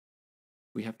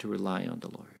 we have to rely on the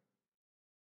Lord.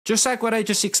 Just like what I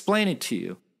just explained it to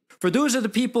you. For those are the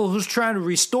people who's trying to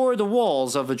restore the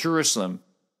walls of Jerusalem.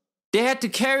 They had to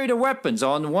carry the weapons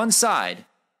on one side.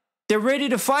 They're ready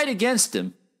to fight against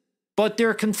them. But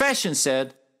their confession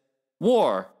said,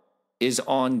 war is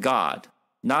on God,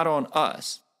 not on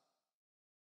us.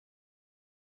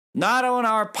 Not on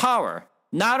our power,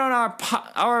 not on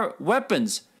our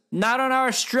weapons, not on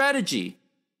our strategy.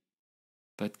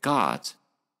 But God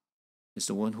is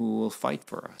the one who will fight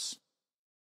for us.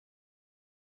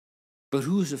 But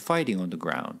who's fighting on the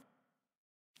ground?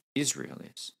 Israel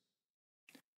is.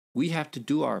 We have to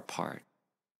do our part.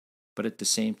 But at the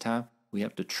same time, we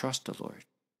have to trust the Lord.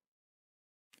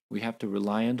 We have to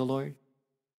rely on the Lord.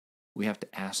 We have to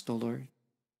ask the Lord.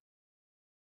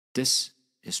 This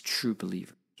is true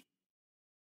believers.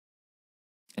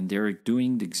 And they're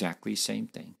doing the exactly same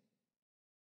thing.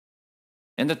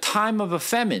 In the time of a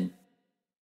famine,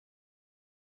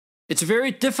 it's a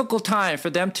very difficult time for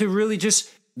them to really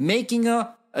just making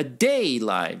a day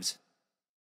lives.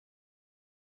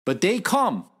 But they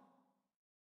come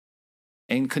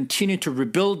and continue to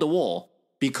rebuild the wall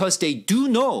because they do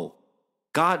know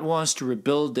God wants to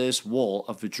rebuild this wall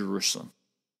of Jerusalem.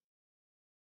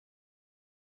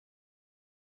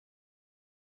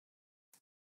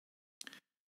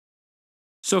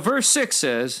 So verse 6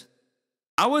 says,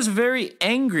 I was very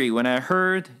angry when I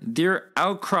heard their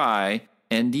outcry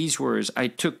and these words. I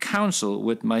took counsel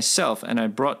with myself, and I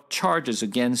brought charges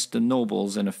against the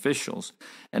nobles and officials.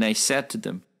 And I said to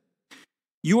them,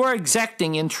 you are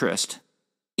exacting interest,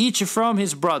 each from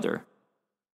his brother.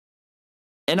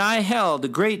 And I held a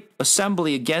great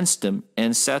assembly against them,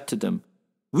 and said to them,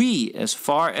 we, as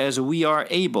far as we are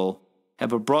able,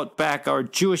 have brought back our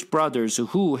Jewish brothers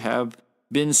who have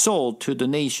been sold to the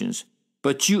nations.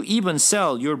 But you even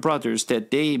sell your brothers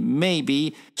that they may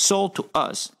be sold to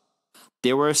us.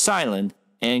 They were silent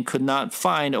and could not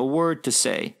find a word to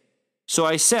say. So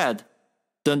I said,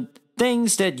 the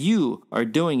things that you are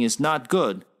doing is not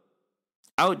good.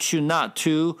 Ought you not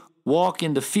to walk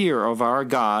in the fear of our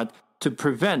God to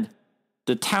prevent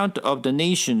the taunt of the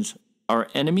nations, our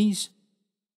enemies?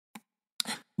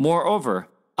 Moreover,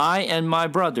 I and my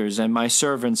brothers and my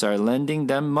servants are lending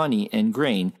them money and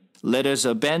grain. Let us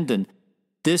abandon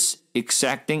this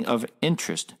exacting of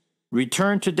interest.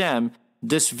 Return to them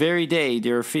this very day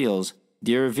their fields,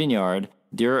 their vineyard,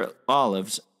 their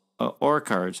olives,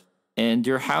 orchards, and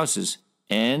their houses,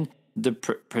 and the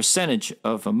percentage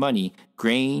of money,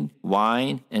 grain,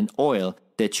 wine, and oil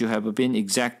that you have been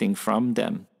exacting from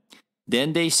them.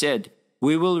 Then they said,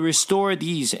 We will restore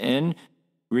these and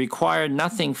require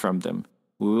nothing from them.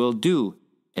 We will do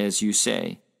as you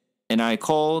say. And I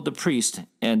called the priest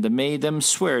and made them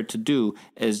swear to do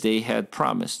as they had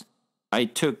promised. I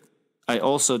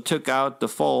also took out the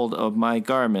fold of my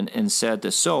garment and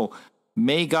said, So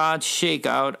may God shake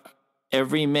out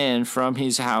every man from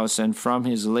his house and from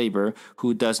his labor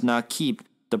who does not keep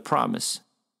the promise.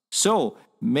 So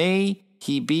may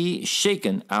he be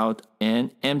shaken out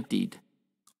and emptied.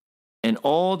 And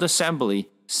all the assembly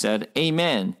said,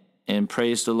 Amen, and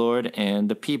praised the Lord, and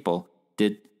the people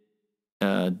did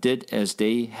as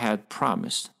they had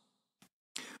promised.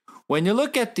 When you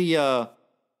look at the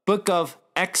book of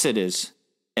Exodus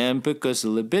and book of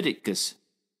Leviticus,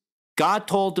 God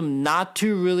told them not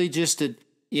to really just to,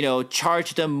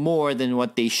 charge them more than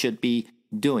what they should be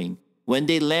doing. When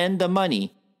they lend the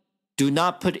money, do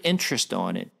not put interest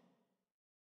on it.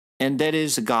 And that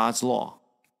is God's law.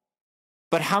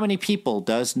 But how many people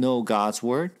does know God's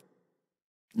word?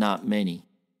 Not many.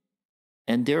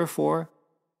 And therefore,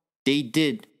 they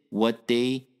did what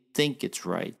they think it's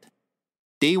right.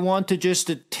 They want to just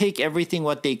to take everything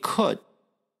what they could.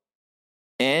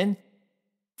 And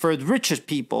for the richest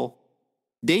people,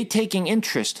 they taking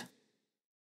interest.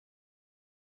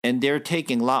 And they're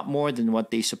taking a lot more than what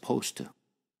they're supposed to.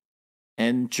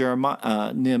 And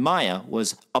Nehemiah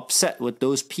was upset with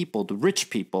those people, the rich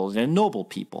people, the noble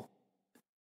people.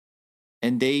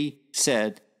 And they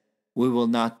said, We will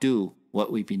not do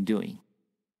what we've been doing.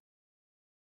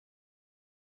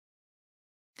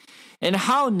 And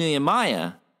how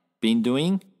Nehemiah been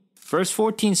doing? Verse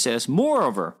 14 says,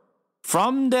 Moreover,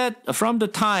 from the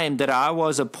time that I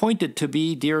was appointed to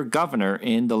be their governor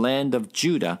in the land of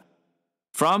Judah,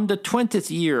 from the 20th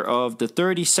year of the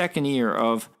 32nd year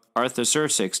of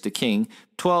Artaxerxes the king,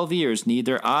 12 years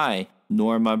neither I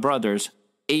nor my brothers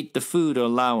ate the food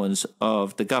allowance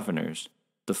of the governors.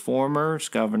 The former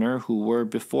governor who were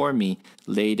before me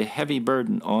laid a heavy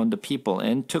burden on the people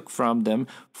and took from them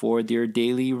for their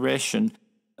daily ration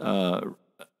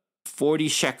 40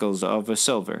 shekels of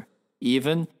silver.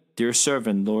 Even their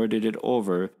servant lorded it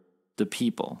over the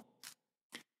people.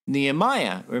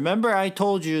 Nehemiah, remember I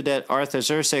told you that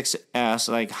Artaxerxes asked,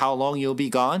 how long you'll be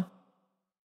gone?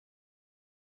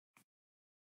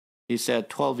 He said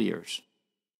 12 years.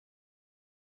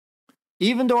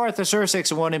 Even though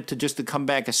Artaxerxes wanted him to come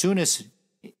back as soon as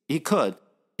he could,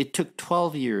 it took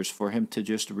 12 years for him to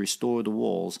just restore the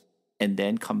walls and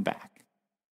then come back.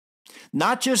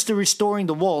 Not just the restoring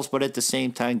the walls, but at the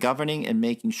same time governing and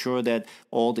making sure that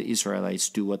all the Israelites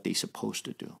do what they're supposed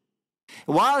to do.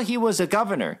 While he was a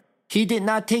governor, he did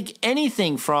not take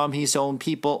anything from his own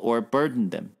people or burden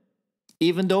them,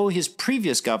 even though his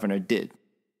previous governor did.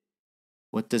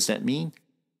 What does that mean?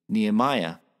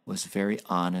 Nehemiah was a very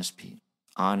honest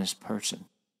person.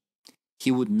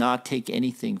 He would not take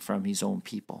anything from his own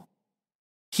people.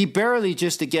 He barely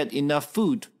just to get enough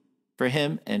food for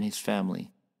him and his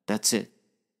family. That's it.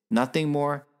 Nothing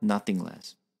more, nothing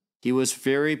less. He was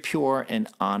very pure and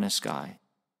honest guy.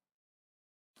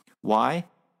 Why?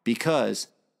 Because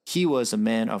he was a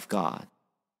man of God.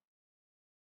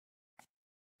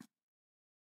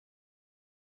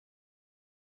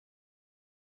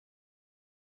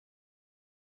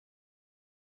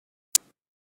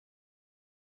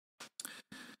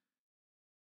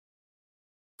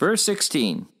 Verse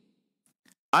 16,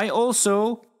 I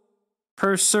also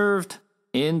persevered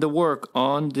in the work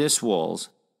on these walls,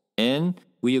 and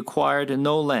we acquired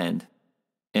no land,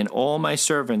 and all my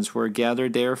servants were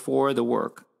gathered there for the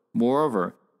work.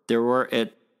 Moreover, there were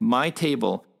at my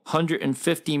table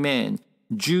 150 men,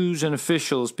 Jews and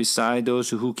officials, beside those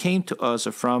who came to us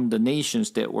from the nations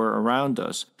that were around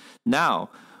us. Now,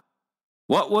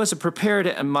 what was prepared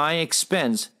at my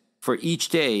expense for each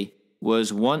day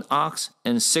was 1 ox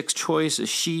and 6 choice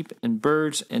sheep and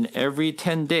birds, and every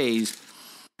 10 days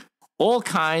all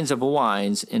kinds of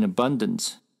wines in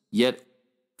abundance. Yet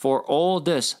for all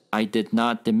this I did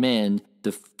not demand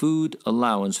the food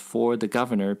allowance for the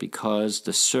governor, because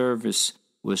the service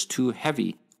was too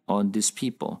heavy on this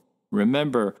people.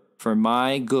 Remember for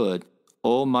my good,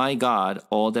 O my God,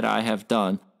 all that I have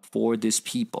done for this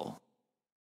people.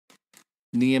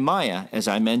 Nehemiah, as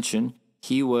I mentioned,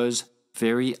 he was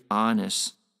very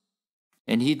honest.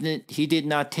 And he did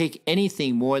not take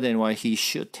anything more than what he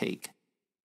should take.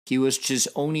 He was just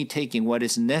only taking what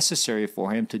is necessary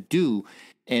for him to do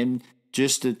and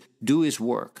just to do his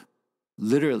work.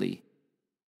 Literally,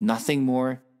 nothing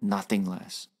more, nothing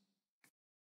less.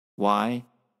 Why?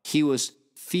 He was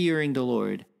fearing the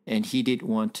Lord, and he did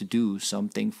want to do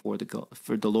something for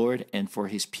the Lord and for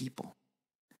his people.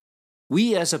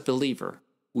 We as a believer,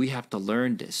 we have to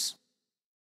learn this.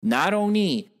 Not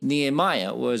only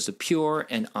Nehemiah was a pure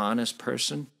and honest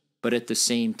person, but at the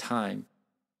same time,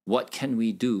 what can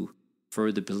we do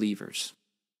for the believers?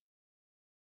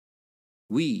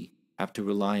 We have to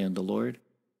rely on the Lord,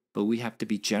 but we have to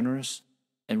be generous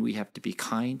and we have to be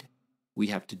kind. We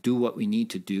have to do what we need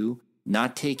to do,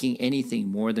 not taking anything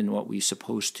more than what we're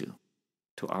supposed to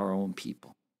our own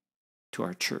people, to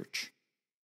our church.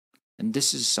 And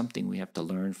this is something we have to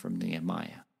learn from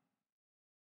Nehemiah.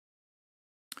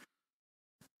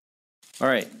 All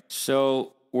right,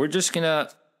 so we're just going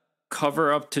to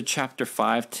cover up to chapter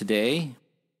 5 today,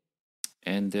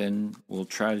 and then we'll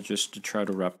try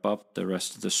to wrap up the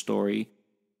rest of the story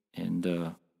in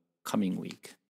the coming week.